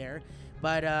pause there.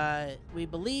 But we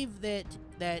believe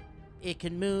that it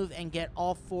can move and get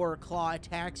all 4 claw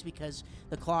attacks because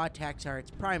the claw attacks are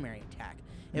its primary attack.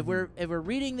 If we're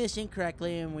reading this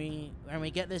incorrectly and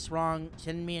we get this wrong,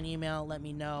 send me an email. Let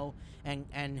me know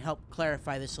and help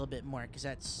clarify this a little bit more because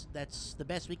that's the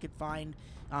best we could find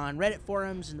on Reddit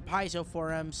forums and the Paizo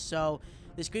forums. So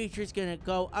this creature is gonna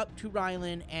go up to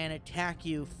Rylan and attack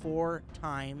you 4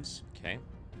 times Okay.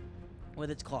 with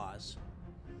its claws.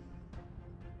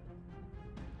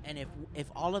 And if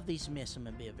all of these miss, I'm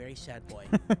gonna be a very sad boy.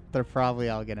 They're probably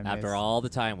all gonna miss. After all the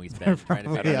time we They're spent trying to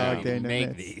probably figure out all how to gonna make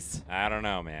miss. these. I don't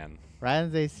know, man.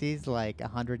 Ryan's AC is like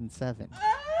 107.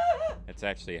 It's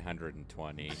actually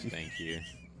 120. Thank you.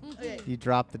 Okay. You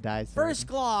drop the dice. First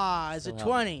claw is a So help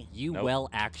 20. You Nope. will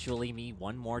actually me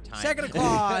one more time. Second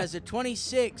claw is a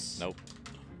 26. Nope.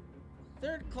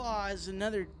 Third claw is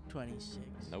another 26.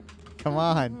 Nope. Come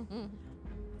on.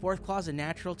 Fourth claw is a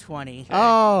natural 20.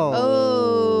 Oh.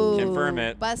 Oh. Confirm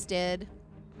it. Busted.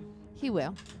 He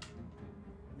will.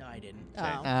 No, I didn't.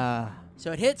 Okay. Oh.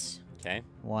 So it hits. Okay.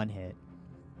 1 hit.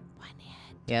 1 hit.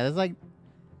 Yeah, there's like.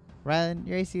 Ryan,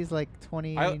 your AC is like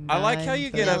 20. I like how you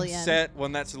get Billion. upset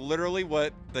when that's literally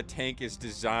what the tank is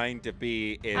designed to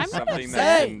be. Is I'm not something upset.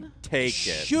 that can take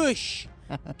it. Shush.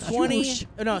 20. Shush.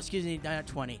 Oh, no, excuse me, not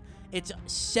 20. It's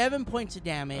 7 points of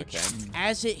damage. Okay.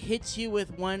 As it hits you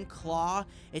with 1 claw,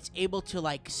 it's able to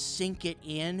like sink it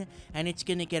in, and it's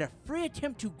gonna get a free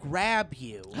attempt to grab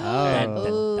you.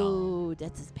 Oh. Oh,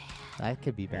 that's as bad. That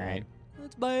could be bad. Alright.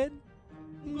 That's bad.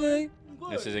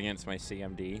 This is against my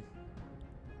CMD.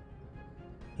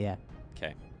 Yeah.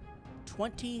 Okay.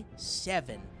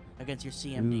 27 against your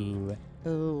CMD. Ooh,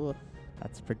 Ooh.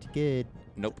 that's pretty good.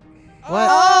 Nope. What?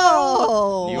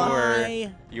 Oh. You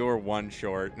my. You were one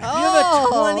short. You have a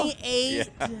Oh. 28.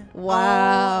 Yeah.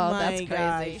 Wow, Oh my that's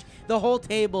gosh. crazy. The whole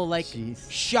table Jeez.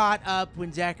 shot up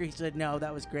when Zachary said no.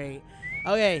 That was great.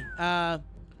 Okay.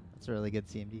 That's a really good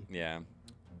CMD. Yeah.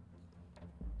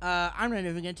 I'm not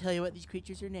even gonna tell you what these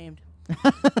creatures are named.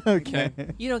 Okay.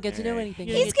 You don't get to know Alright. anything.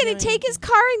 You He's get gonna to take his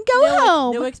car and go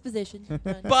home. No exposition.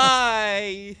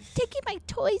 Bye. Taking my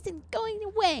toys and going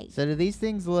away. So do these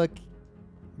things look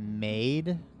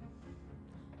made?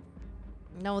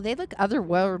 No, they look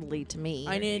otherworldly to me.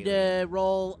 I need to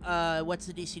roll. What's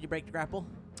the DC to break the grapple?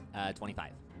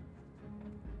 25.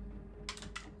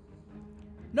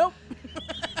 Nope.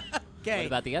 What Okay.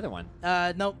 about the other one?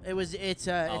 Nope. It's it's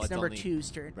number only-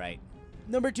 2's turn. Right.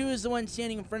 Number 2 is the one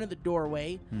standing in front of the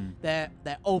doorway that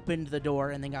opened the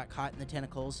door and then got caught in the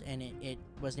tentacles and it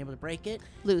wasn't able to break it.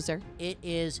 Loser. It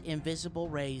is Invisible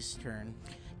Ray's turn.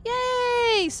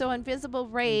 Yay! So Invisible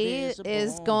Ray is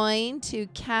Invisible. going to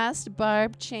cast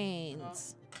Barb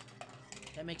Chains.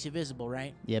 That makes you visible,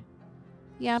 right? Yep.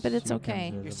 Yeah, but it's She becomes okay.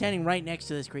 visible. You're standing right next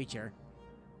to this creature.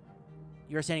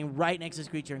 You're standing right next to this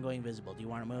creature and going invisible. Do you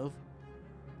want to move?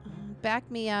 Back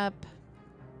me up.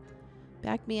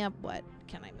 Back me up. What?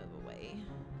 Can I move away?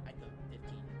 I go 15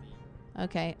 feet.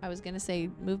 Okay, I was going to say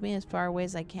move me as far away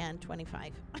as I can,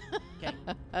 25.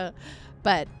 Okay.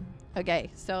 But, okay,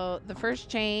 so the first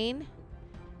chain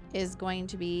is going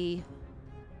to be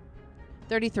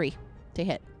 33 to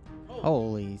hit.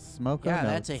 Holy smoke! Yeah,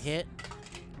 that's a hit.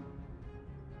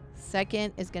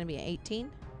 Second is going to be 18.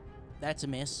 That's a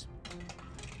miss.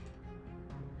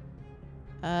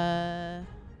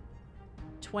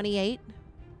 28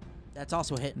 That's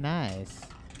also a hit. Nice.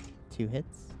 2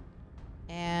 hits.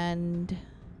 and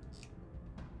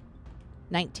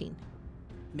 19.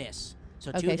 Miss.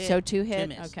 So 2 Okay, hit. so 2 hit.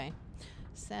 miss. Okay.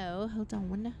 So, hold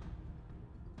on.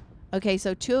 Okay,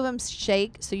 so 2 of them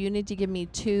shake, so you need to give me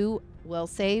 2 will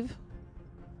save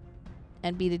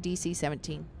and beat a DC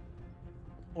 17.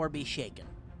 Or be shaken.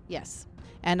 Yes.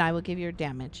 And I will give your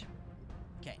damage.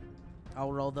 Okay.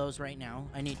 I'll roll those right now.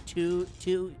 I need two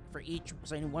for each.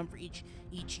 So I need 1 for each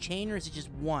chain, or is it just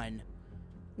 1?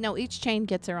 No, each chain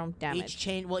gets their own damage. Each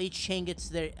chain gets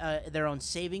their own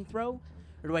saving throw,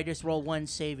 or do I just roll 1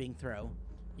 saving throw?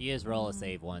 You just roll a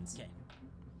save once. Okay.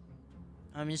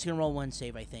 I'm just gonna roll 1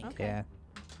 save, I think. Okay. Yeah.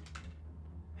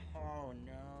 Oh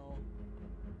no.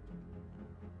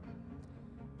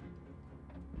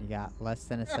 You got less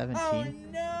than a 17. Oh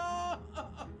no!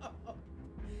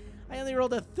 I only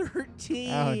rolled a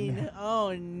 13.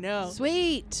 Oh no.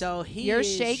 Sweet. So he You're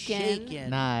is shaken.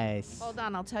 Nice. Hold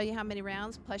on, I'll tell you how many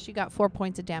rounds. Plus, you got 4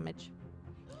 points of damage.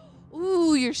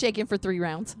 Ooh, you're shaking for 3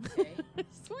 rounds. Okay.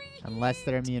 Sweet. Unless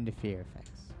they're immune to fear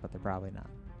effects, but they're probably not.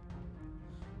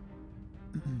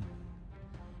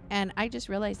 And I just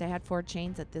realized I had 4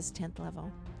 chains at this 10th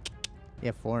level. You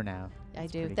have 4 now. I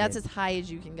That's do. pretty That's good. as high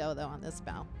as you can go, though, on this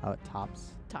spell. Oh, it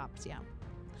tops. Tops, yeah.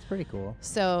 It's pretty cool.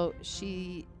 So as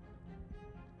she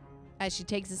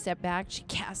takes a step back, she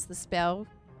casts the spell,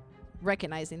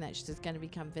 recognizing that she's going to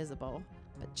become visible,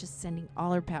 but just sending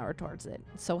all her power towards it.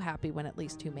 So happy when at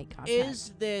least 2 make contact.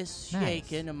 Is this Nice.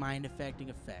 shaken a mind affecting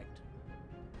effect?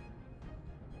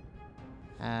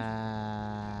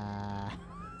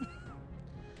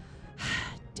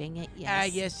 Dang it,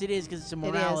 yes. Yes, it is because it's a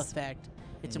morale is. effect.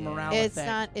 It's a Yeah. morale It's effect.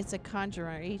 not, it's a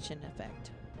conjuration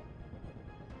effect.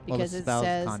 Well, Because the it spell's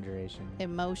says conjuration.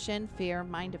 emotion, fear,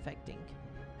 mind affecting.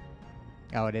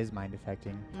 Oh, it is mind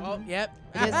affecting. Oh, Mhm. yep.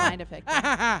 It is mind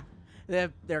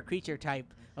affecting. Their creature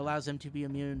type allows them to be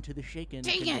immune to the shaken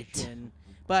Dang it. condition.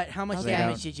 But how much Okay.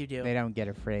 damage did you do? They don't get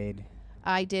afraid.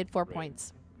 I did 4 Rude.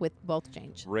 points with both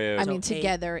change. Rude. I So mean, 8.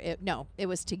 together. It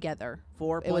was together.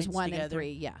 4 It points was 1 together? and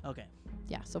 3. Yeah, Okay.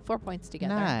 yeah. So 4 points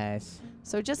together. Nice.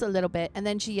 So just a little bit, and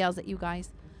then she yells at you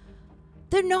guys.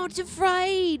 They're not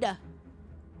afraid.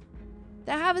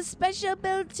 They have a special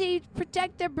ability to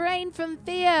protect their brain from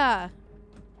fear.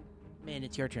 Man,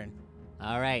 it's your turn.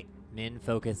 All right. Min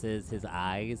focuses his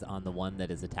eyes on the one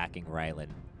that is attacking Rylan.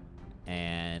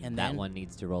 And And that then? one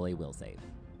needs to roll a will save.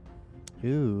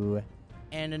 Ooh.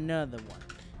 And another one.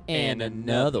 And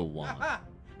another one.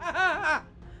 Oh,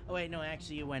 wait, no,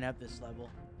 actually, you went up this level.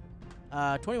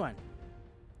 21.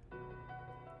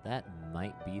 That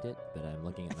might beat it, but I'm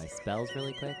looking at my spells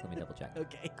really quick. Let me double check.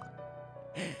 Okay.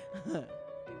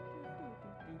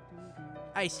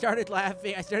 I started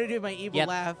laughing. I started doing my evil Yep.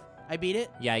 laugh. I beat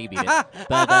it. Yeah, you beat it. But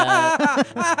my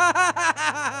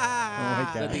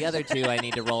but God. the other two, I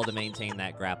need to roll to maintain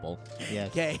that grapple. Yes.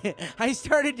 Okay, I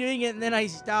started doing it and then I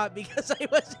stopped because I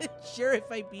wasn't sure if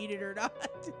I beat it or not.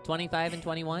 25 and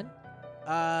 21.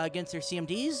 Against their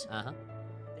CMDs, Uh-huh.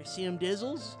 their CM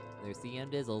Dizzles. There's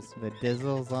CM Dizzles. The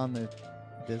Dizzle's on the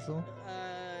Dizzle.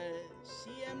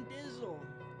 CM Dizzle.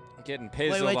 Getting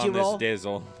what'd pizzled you on roll? this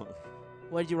dizzle.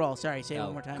 What did you roll? Sorry, say it Oh,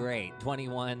 one more time. great.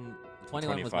 21 was my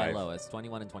 25. lowest.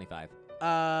 21 and 25.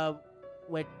 Well,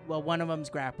 one of them's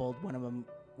grappled, one of them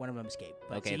escaped.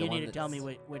 But Okay, so the you one need to tell me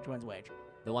that's- which one's which.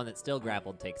 The one that's still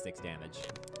grappled takes 6 damage.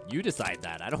 You decide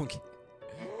that. I don't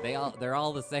care. They're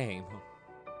all the same.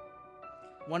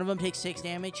 One of them takes 6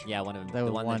 damage. Yeah, one of them. The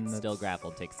The one one that's still that's-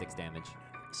 grappled takes 6 damage.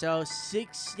 So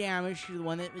 6 damage to the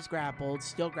one that was grappled,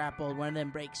 still grappled. One of them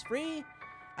breaks free,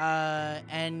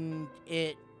 and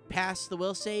it passed the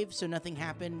will save, so nothing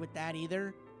happened with that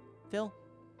either. Phil,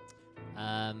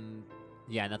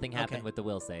 Yeah, nothing happened Okay. with the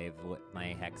will save. My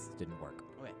hex didn't work.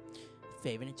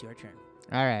 Faven, it's your turn.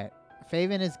 All right.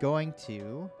 Faven is going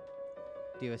to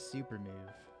do a super move.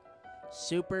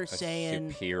 Super A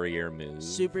Saiyan, superior move.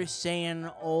 Super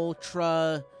Saiyan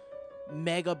Ultra,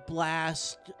 Mega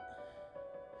Blast,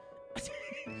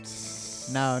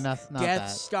 No, not Death that.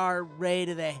 Star Ray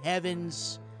to the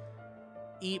heavens.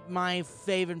 Eat my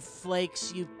Faven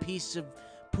flakes, you piece of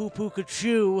poo-poo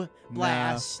Kachu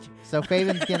blast. So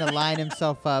Faven's gonna line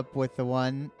himself up with the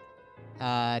one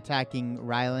attacking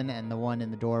Rylan and the one in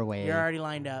the doorway. You're already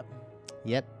lined up.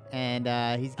 Yep. And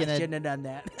he's I gonna shouldn't have done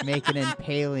that. make an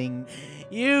impaling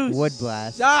You wood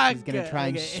blast. suck. He's gonna try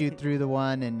and Okay. shoot through the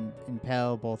one and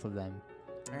impale both of them.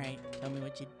 All right, tell me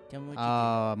what you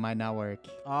Oh, might not work.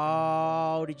 did.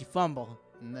 Oh, did you fumble?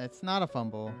 It's not a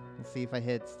fumble. Let's see if I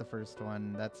hits the first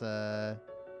one. That's a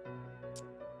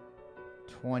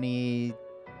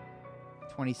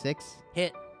 26.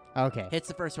 Hit. Okay. Hits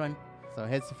the first one. So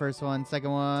hits the first one.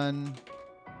 Second one.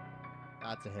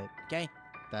 That's a hit. Okay.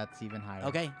 That's even higher.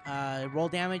 Okay. Roll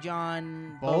damage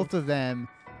on Both of them.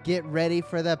 Get ready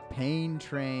for the pain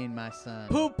train, my son.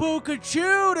 Poo-poo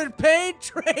Kachu, the pain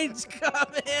train's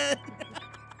coming.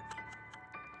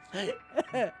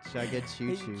 Chugga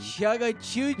choo choo. Chugga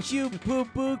choo choo,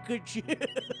 poo-poo Kachu.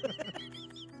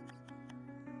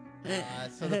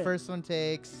 So the first one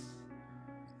takes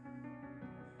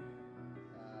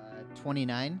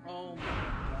 29. Oh my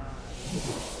god.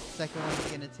 Second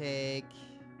one's gonna take.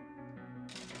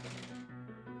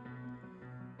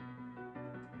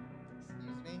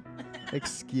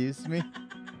 Excuse me.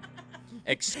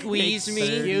 Excuse me.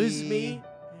 Excuse me.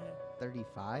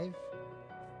 35.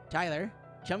 Tyler,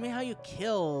 tell me how you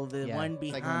kill the Yeah, one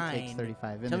second one takes behind.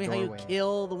 35 in Tell the me doorway. how you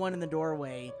kill the one in the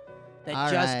doorway that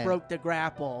All just right. broke the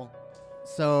grapple.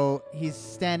 So he's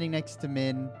standing next to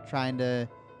Min, trying to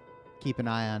keep an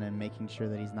eye on him, making sure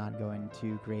that he's not going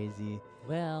too crazy.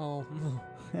 Well,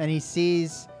 And he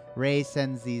sees Ray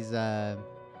sends these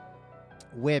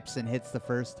whips and hits the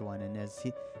first one. And as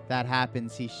that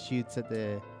happens, he shoots at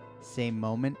the same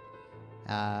moment.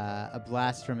 A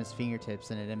blast from his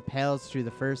fingertips, and it impales through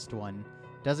the first one.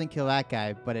 Doesn't kill that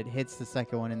guy, but it hits the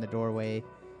second one in the doorway,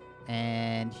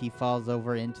 and he falls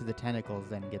over into the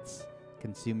tentacles and gets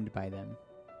consumed by them.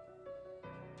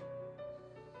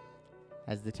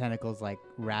 As the tentacles like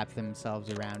wrap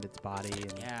themselves around its body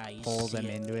and Yeah, you pull see them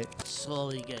it into it.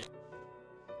 slowly get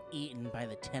eaten by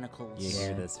the tentacles. you Yeah.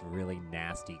 hear this really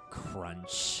nasty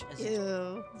crunch. As it's-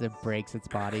 Ew. As it breaks its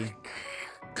body.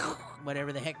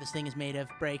 whatever the heck this thing is made of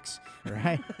breaks.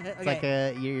 Right? Okay, It's like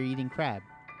you're eating crab.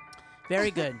 very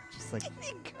good. Just like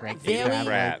break the Very, crab.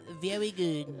 crab. very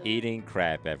good. Eating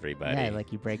crap, everybody. Yeah,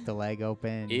 like you break the leg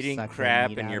open. you Eating suck the crap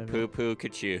meat and out your of it. poo-poo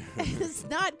kachu. It's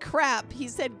not crap. He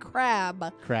said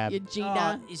crab. Crab. You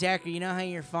Gina. Zachary, you know how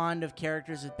you're fond of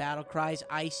characters with battle cries?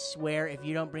 I swear, if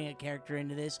you don't bring a character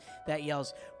into this that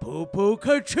yells "poo poo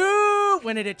Kachu"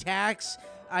 when it attacks,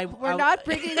 We're not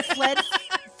bringing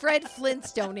Fred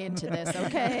Flintstone into this,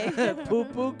 okay? poo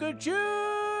poo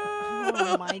Kachu.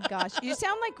 Oh my gosh. You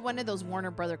sound like one of those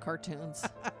Warner Brother cartoons.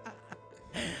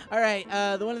 All right,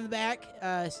 the one in the back,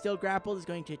 still grappled, is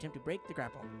going to attempt to break the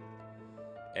grapple.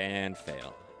 And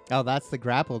fail. Oh, that's the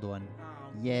grappled one.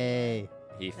 Yay.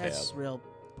 He That's failed. real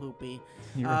poopy.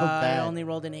 You rolled I bad. only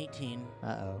rolled an 18.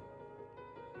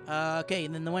 Uh-oh. Okay,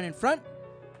 and then the one in front.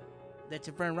 That's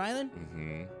in front of Rylan.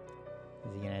 Mm-hmm.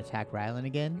 Is he going to attack Rylan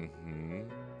again?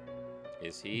 Mm-hmm.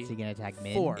 Is Is he? he going to attack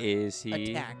Min? 4 Is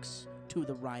he? attacks to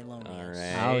the Rylonians. All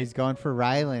right. Oh, he's going for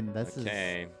Rylan. This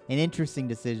Okay. is an interesting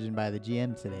decision by the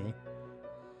GM today.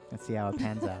 Let's see how it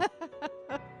pans out.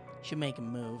 Should make him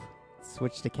move.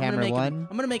 Switch to I'm gonna camera make one. Him,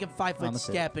 I'm gonna make him 5 on foot the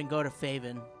fifth. step and go to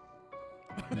Faven.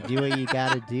 You do what you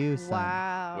gotta do, son.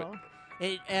 Wow.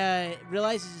 It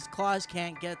realizes its claws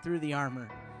can't get through the armor,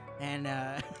 and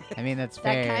I mean, that's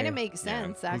fair. That kind of makes Yeah.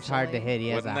 sense, actually. He's hard to hit. He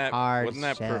has Wouldn't a that hard wouldn't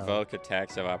that shell. provoke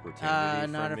attacks of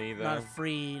opportunity not from a me though? not a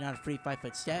free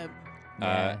 5-foot step.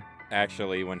 Yeah.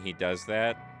 Actually, when he does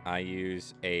that, I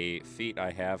use a feat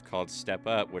I have called Step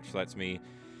Up, which lets me,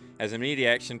 as a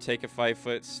immediate action, take a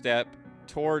 5-foot step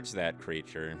towards that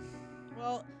creature.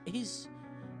 Well, he's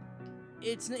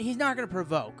not gonna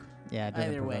provoke. Yeah, it doesn't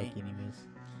Either provoke way. enemies.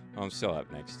 Oh, I'm still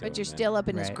up next to him. But you're then. still up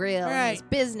in his Right. grill. All and his right.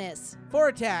 business. 4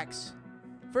 attacks.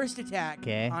 First attack.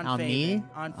 Okay, On me?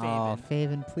 Faven. On Oh, Faven.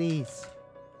 Faven, please.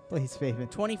 Please, Faven.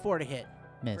 24 to hit.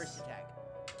 First Miss. attack.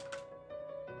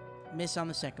 Miss on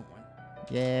the second one.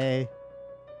 Yay.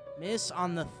 Miss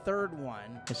on the third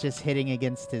one. It's just hitting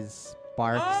against his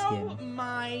bark Oh skin.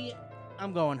 my!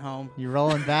 I'm going home. You're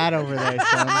rolling bad over there,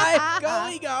 son. I'm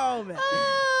going home.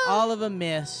 All of them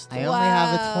missed. I only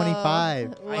have a Wow.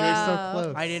 25. Wow. You're so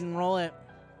close. I didn't roll it.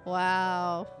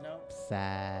 Wow. Nope.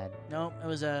 Sad. Nope. It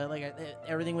was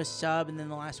everything was sub, and then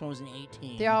the last one was an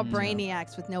 18. They're all Mhm.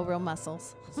 brainiacs with no real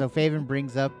muscles. So Faven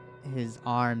brings up his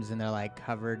arms, and they're like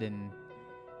covered in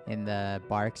the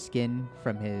bark skin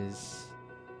from his,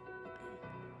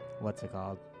 what's it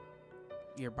called?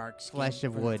 Your bark skin. Flesh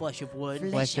of from the wood. Flesh of wood.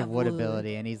 Flesh of wood wood.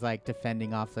 ability, and he's like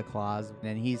defending off the claws,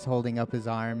 and he's holding up his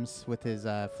arms with his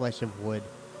flesh of wood,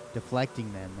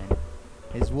 deflecting them, and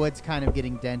his wood's kind of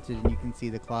getting dented, and you can see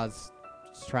the claws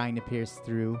trying to pierce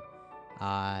through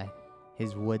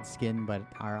his wood skin, but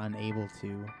are unable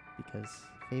to because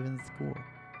Faven's cool.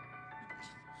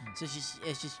 So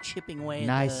it's just chipping away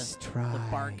Nice at try, the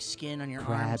bark skin on your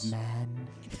Crab arms. Man.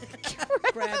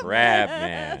 Crab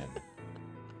man.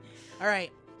 All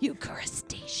right, You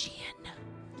crustacean.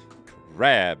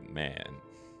 Crab man.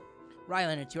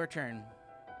 Rylan, it's your turn.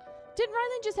 Didn't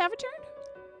Rylan just have a turn?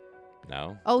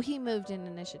 No. Oh, he moved in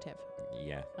initiative.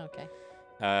 Yeah. Okay.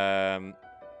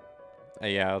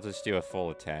 Yeah, I'll just do a full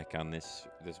attack on this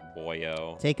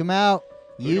boyo. Take him out.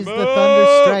 Take Use him the thunder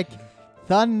out. strike.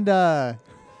 Thunder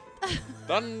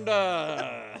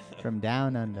Thunder. from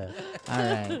down under. All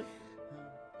right.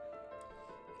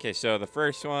 Okay, so the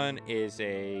first one is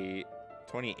a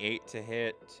 28 to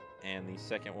hit, and the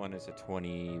second one is a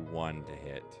 21 to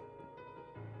hit.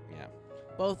 Yeah.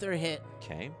 Both are hit.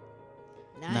 Okay.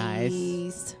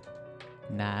 Nice.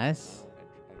 Nice.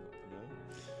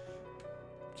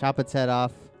 Chop its head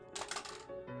off.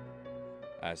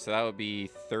 So that would be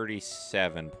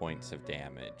 37 points of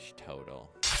damage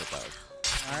total to both.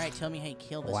 All right, tell me how you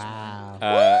kill this one.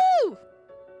 Wow. Woo!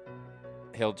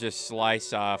 He'll just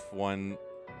slice off one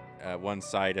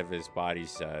side of his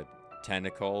body's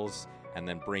tentacles, and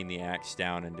then bring the axe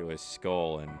down into his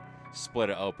skull and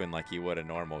split it open like you would a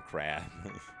normal crab.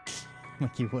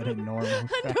 Like you would a normal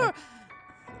crab.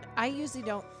 I usually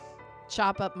don't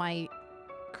chop up my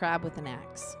crab with an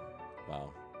axe,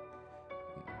 Well,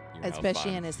 you're no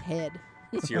especially fun. in his head.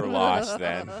 It's your loss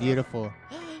then. Beautiful.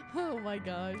 Oh my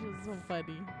gosh, it's so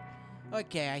funny.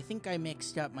 Okay, I think I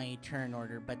mixed up my turn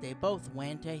order, but they both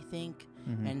went, I think.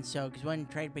 Mhm. And so, because one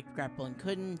tried to pick grapple and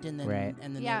couldn't, and then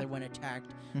Right. the Yeah. other one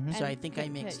attacked. Mhm. So I And think I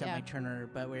hit, mixed up yeah. my turn order,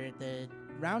 but we're at the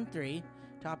round 3,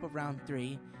 top of round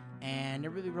 3, and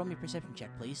everybody roll me a perception check,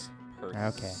 please.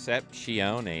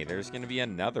 Perceptione. There's going to be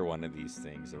another one of these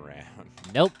things around.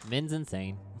 Nope, Min's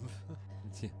insane.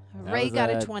 That Ray was got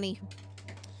a a 20.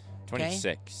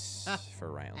 26 for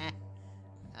Rylan.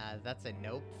 That's a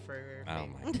nope for Oh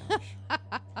me. my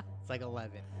gosh. It's like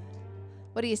 11.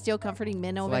 What are you still comforting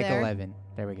Min It's over like there? 11.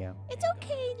 There we go. It's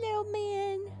okay, little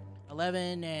man.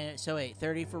 11, and so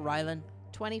 30 for Rylan.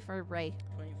 20 for Ray.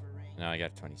 20 for Ray. No, I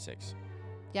got 26.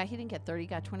 Yeah, he didn't get 30. He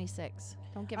got 26.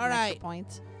 Don't give All him right. extra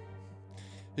points.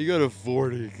 He got a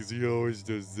 40 because he always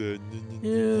does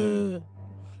that.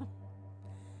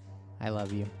 I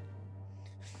love you.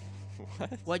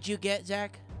 What? What'd you get,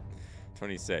 Zach?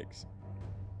 26.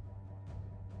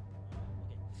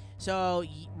 So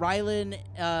Rylan,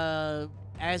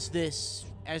 as this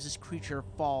creature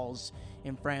falls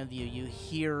in front of you, you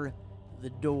hear the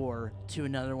door to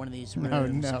another one of these No,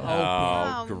 rooms no. open.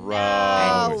 Oh, Oh,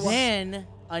 gross. And no. then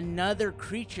another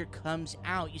creature comes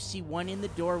out. You see one in the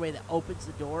doorway that opens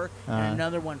the door, Uh-huh. and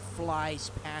another one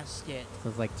flies past it. So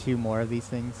it's like 2 more of these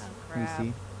things Oh, you crap.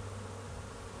 see.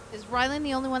 Is Rylan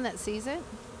the only one that sees it?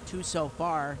 2 so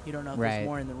far. You don't know if Right. there's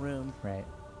more in the room. Right.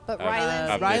 But Of-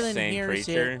 Rylan. of the Rylan same hears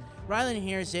creature? it. Rylan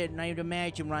hears it, and I would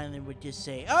imagine Rylan would just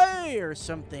say, "Hey!" or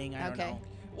something. I don't Okay. know.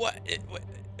 What?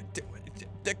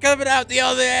 They're coming out the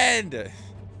other end.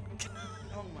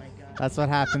 Oh my god. That's what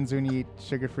happens when you eat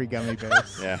sugar-free gummy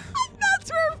bears. Yeah.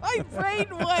 That's where my brain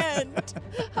went.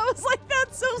 I was like,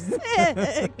 that's so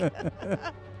sick.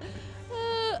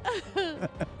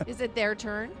 Is it their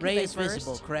turn? 'Cause Ray they is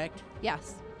visible, first? correct?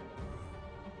 Yes.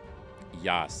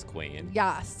 Yas, queen.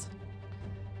 Yes.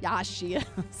 Yes, she is.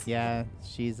 Yeah,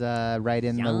 she's right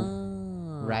in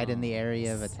the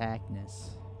area of attackness.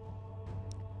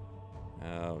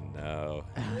 Oh no.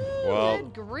 Ooh, Well,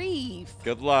 good grief.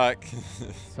 good luck.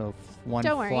 So one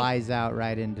Don't worry. flies out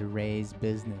right into Ray's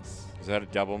business. Is that a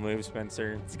double move,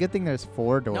 Spencer? It's a good thing there's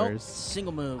 4 Nope. doors.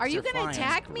 Single move. Are you going to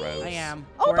attack me? gross. I am.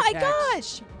 Oh 4 my attacks.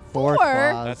 gosh. 4 4?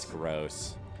 claws. That's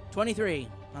gross. 23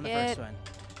 on the Hit. first one.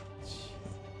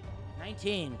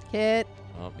 19. Hit.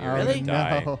 Oh, you're Oh, Really? gonna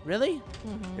die. no. Really?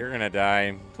 Mhm. You're gonna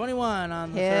die. 21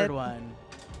 on the Hit. third one.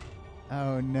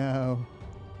 Oh no.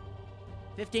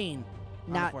 15.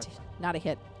 on the Not, fourth. not a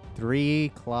hit.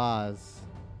 3 claws.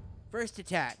 First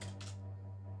attack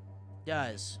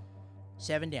does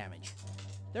 7 damage.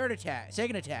 Second attack,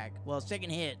 second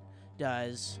hit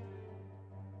does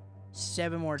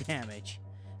 7 more damage.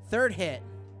 Third hit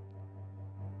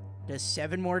does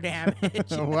 7 more damage.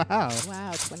 Wow.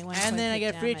 Wow, 21 And then I points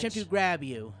get of free attempt to damage. grab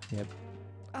you.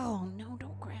 Oh, no,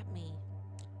 don't grab me.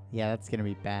 Yeah, that's gonna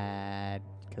be bad.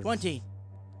 20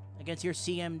 against your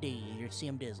CMD, your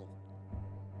CM Dizzle.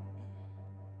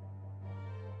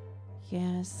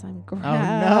 Yes, I'm Oh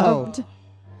grabbed. no.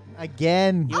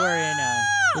 Again. You are in a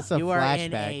This is a you are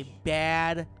in flashback.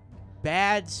 a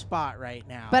bad spot right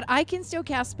now. But I can still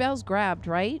cast spells grabbed,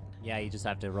 right? Yeah, you just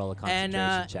have to roll a concentration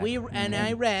and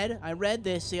check. I read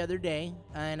this the other day,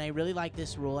 and I really like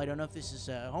this rule. I don't know if this is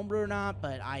a homebrew or not,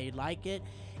 but I like it.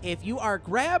 If you are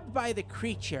grabbed by the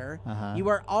creature, Uh-huh. you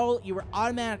are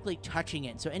automatically touching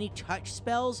it. So any touch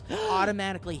spells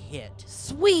automatically hit.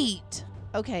 Sweet.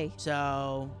 Okay.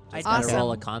 So Just I gotta Awesome.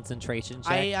 roll a concentration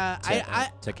check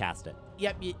to cast it.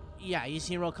 yep, yeah, you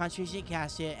see roll concentration,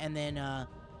 cast it, and then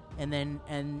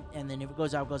if it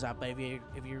goes out, it goes out. But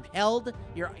if you're held,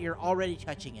 you're already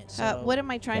touching it. So What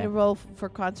am I trying Okay. to roll for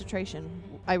concentration?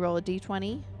 I roll a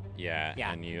d20. Yeah,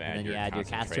 Yeah, and you and add then your you add your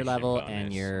caster concentration level bonus.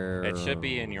 and your. It should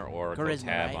be in your Oracle Charisma,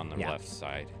 tab right? on the Yeah. left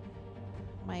side,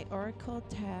 My Oracle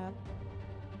tab.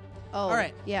 Oh, All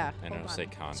right. Yeah. and hold it'll on. say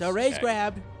con. So Ray's check.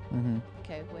 grabbed. Mm-hmm.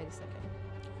 Okay, wait a second.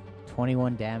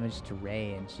 21 damage to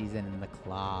Ray, and she's in the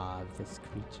claw of this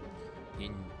creature.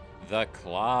 In the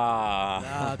claw.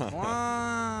 The claw.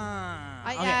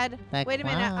 I Okay. add. The Wait a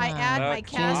minute. I claw. add my The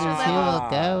caster claw. Chooses who level. will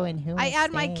go and who I will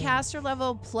add my stay. caster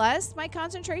level plus my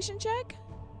concentration check.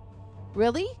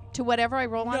 Really? To whatever I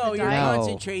roll on No, the your die. No.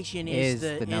 concentration is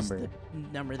the number. Is the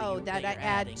number that Oh, you, that I you're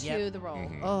add adding. to Yep. the roll.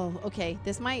 Mhm. Oh, okay.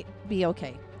 This might be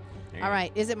okay. There All you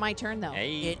right. Is it my turn though? go.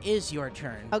 Hey. It is your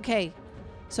turn. Okay.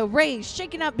 So Ray's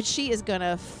shaken up, but she is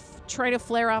gonna try to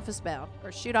flare off a spell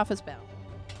or shoot off a spell.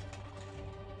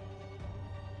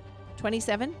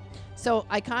 27. So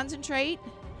I concentrate,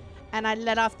 and I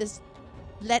let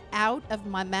out of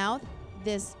my mouth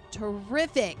this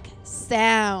terrific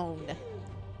sound. Okay.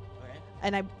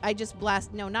 And I just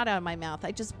blast, no, not out of my mouth.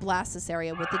 I just blast this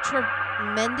area with a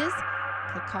tremendous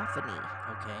cacophony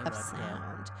Okay. of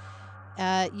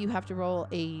sound. You have to roll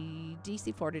a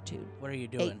DC Fortitude. What are you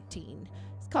doing? 18.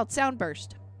 It's called Sound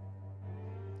Burst.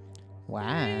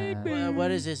 Wow.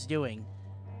 What is this doing?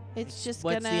 It's just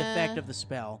What's gonna. the effect of the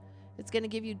spell? It's gonna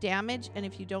give you damage, and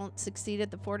if you don't succeed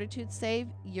at the Fortitude save,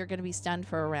 you're gonna be stunned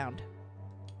for a round.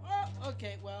 Oh,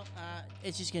 okay. Well,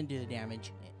 it's just gonna do the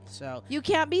damage. So You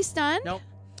can't be stunned. nope.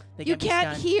 They You be can't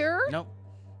stunned. hear. Nope.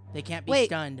 They can't be Wait,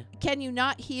 stunned. Can you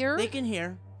not hear? They can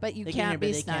hear. but you They can't can hear, be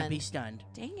but they stunned. can't be stunned.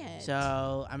 Dang it.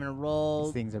 So I'm gonna roll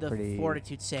These things are the pretty-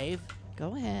 Fortitude save.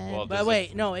 Go ahead. Well, But Does it-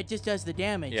 wait, no, it just does the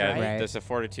damage, Yeah, right? Right. does the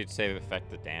fortitude save affect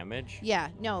the damage? yeah.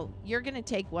 No, you're gonna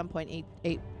take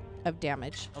 1.88 of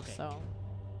damage. Okay. So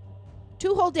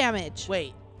 2 whole damage.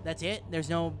 Wait, that's it? There's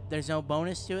no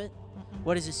bonus to it? Mm-mm.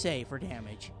 What does it say for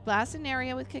damage? Blast an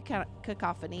area with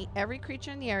cacophony. Every creature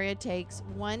in the area takes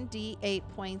 1d8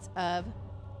 points of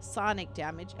sonic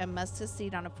damage and must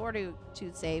succeed on a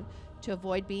Fortitude save to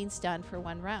avoid being stunned for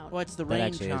 1 round. What's the That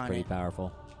range actually is on pretty it?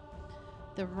 powerful.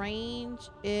 The range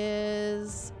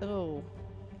is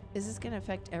is this gonna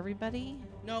affect everybody?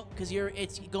 No, because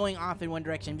it's going off in one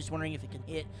direction. I'm just wondering if it can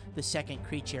hit the second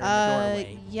creature in the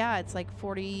doorway. Yeah, it's like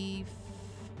 40.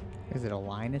 Is it a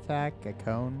line attack? A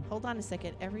cone? Hold on a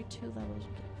second. Every 2 levels you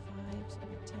get 5, 7,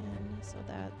 10. So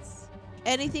that's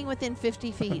anything within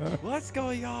 50 feet. What's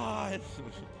going on?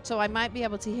 So I might be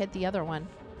able to hit the other one.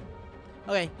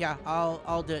 Okay, yeah,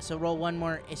 I'll do it. So roll one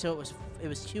more. So it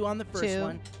was 2 on the first 2.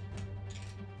 one.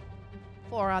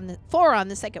 4 on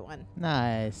the second one.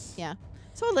 Nice. Yeah.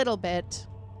 So a little bit.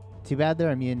 Too bad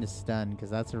they're immune to stun, because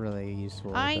that's a really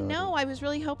useful I ability. know. I was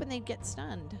really hoping they'd get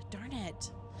stunned. Darn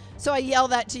it. So I yell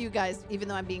that to you guys, even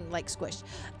though I'm being like squished.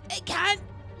 It can't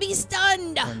be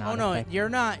stunned. They're not Oh no, effective. you're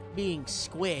not being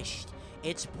squished.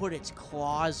 It's put its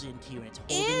claws into you. And it's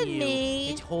holding In you. me.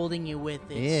 It's holding you with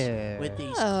its Yeah. with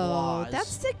these Oh, claws. that's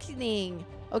sickening.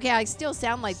 Okay, I still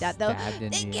sound like that though. Stabbed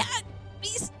in They you. can't be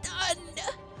stunned.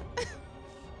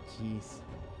 Jeez.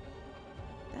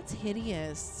 That's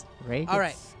hideous. Ray gets All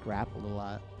right. grappled a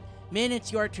lot. Min,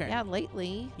 it's your turn. Yeah,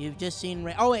 lately. You've just seen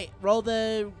Ray. Oh wait, roll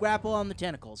the grapple on the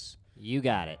tentacles, You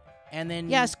got it. and then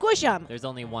Yeah, squish them. There's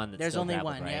only one that's there's still only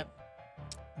grappled, one. right?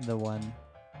 Yep. The one.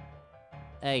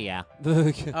 Yeah.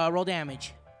 Roll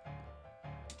damage.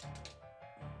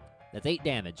 That's 8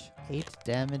 damage. 8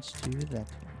 damage to that.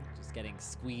 Just getting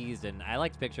squeezed, and I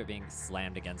like to picture it being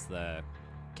slammed against the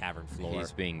cavern floor.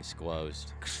 He's being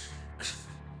squozed.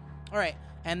 All right,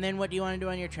 and then what do you want to do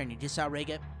on your turn? You just saw Ray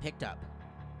get picked up.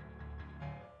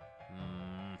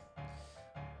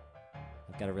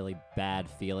 I've got a really bad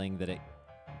feeling that it.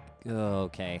 Oh,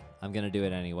 okay, I'm gonna do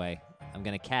it anyway. I'm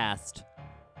gonna cast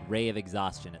Ray of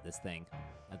Exhaustion at this thing,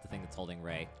 at the thing that's holding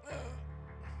Ray.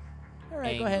 All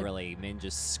right, go ahead. Angrily, Min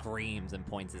just screams and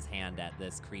points his hand at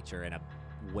this creature, and a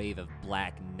wave of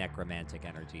black necromantic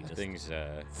energy The just.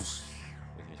 thing's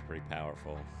pretty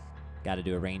powerful. Got to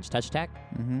do a ranged touch attack.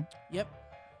 Mm-hmm. Yep.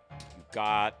 You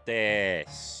got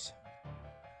this.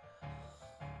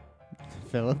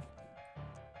 Philip.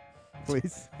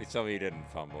 Please. Please tell me you didn't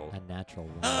fumble. A natural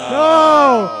one.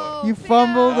 No! You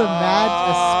fumbled a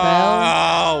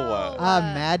Oh! A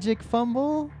magic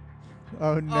fumble?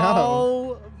 Oh no.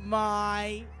 Oh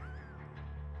my!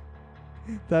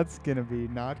 That's gonna be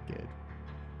not good.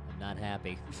 I'm not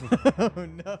happy. Oh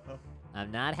no. I'm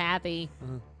not happy.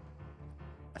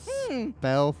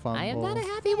 Spell fumble. I am not a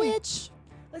happy witch.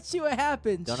 Let's see what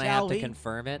happens. Don't I shall have to we?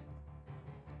 confirm it?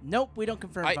 Nope, we don't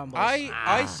confirm fumbles. I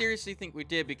Ah. seriously think we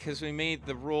did because we made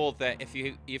the rule that if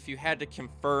you had to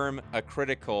confirm a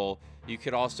critical, you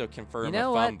could also confirm You know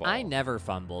a what? fumble. I never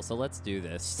fumble, so let's do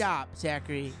this. Stop,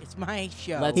 Zachary. It's my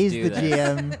show. Let's He's do the this.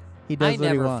 GM. He does I what he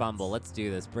never wants. fumble. Let's do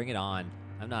this. Bring it on.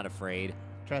 I'm not afraid.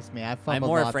 Trust me, I I'm fumble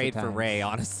more lots of afraid for times. Ray,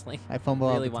 honestly. I fumble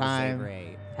really all the want to time. save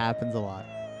Ray. Happens a lot.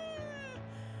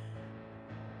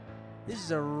 This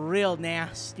is a real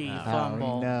nasty Oh. fumble.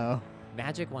 Oh no.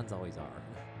 Magic ones always are.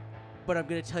 But I'm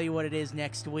going to tell you what it is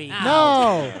next week. Ow.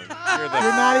 No! You're the-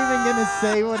 You're not even gonna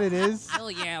say what it is? Hell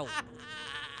yeah.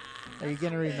 Are you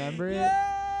gonna remember it?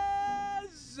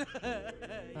 Yes! Yes,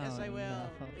 Oh, I will. no.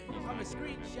 I'm going to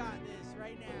screenshot this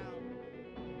right now.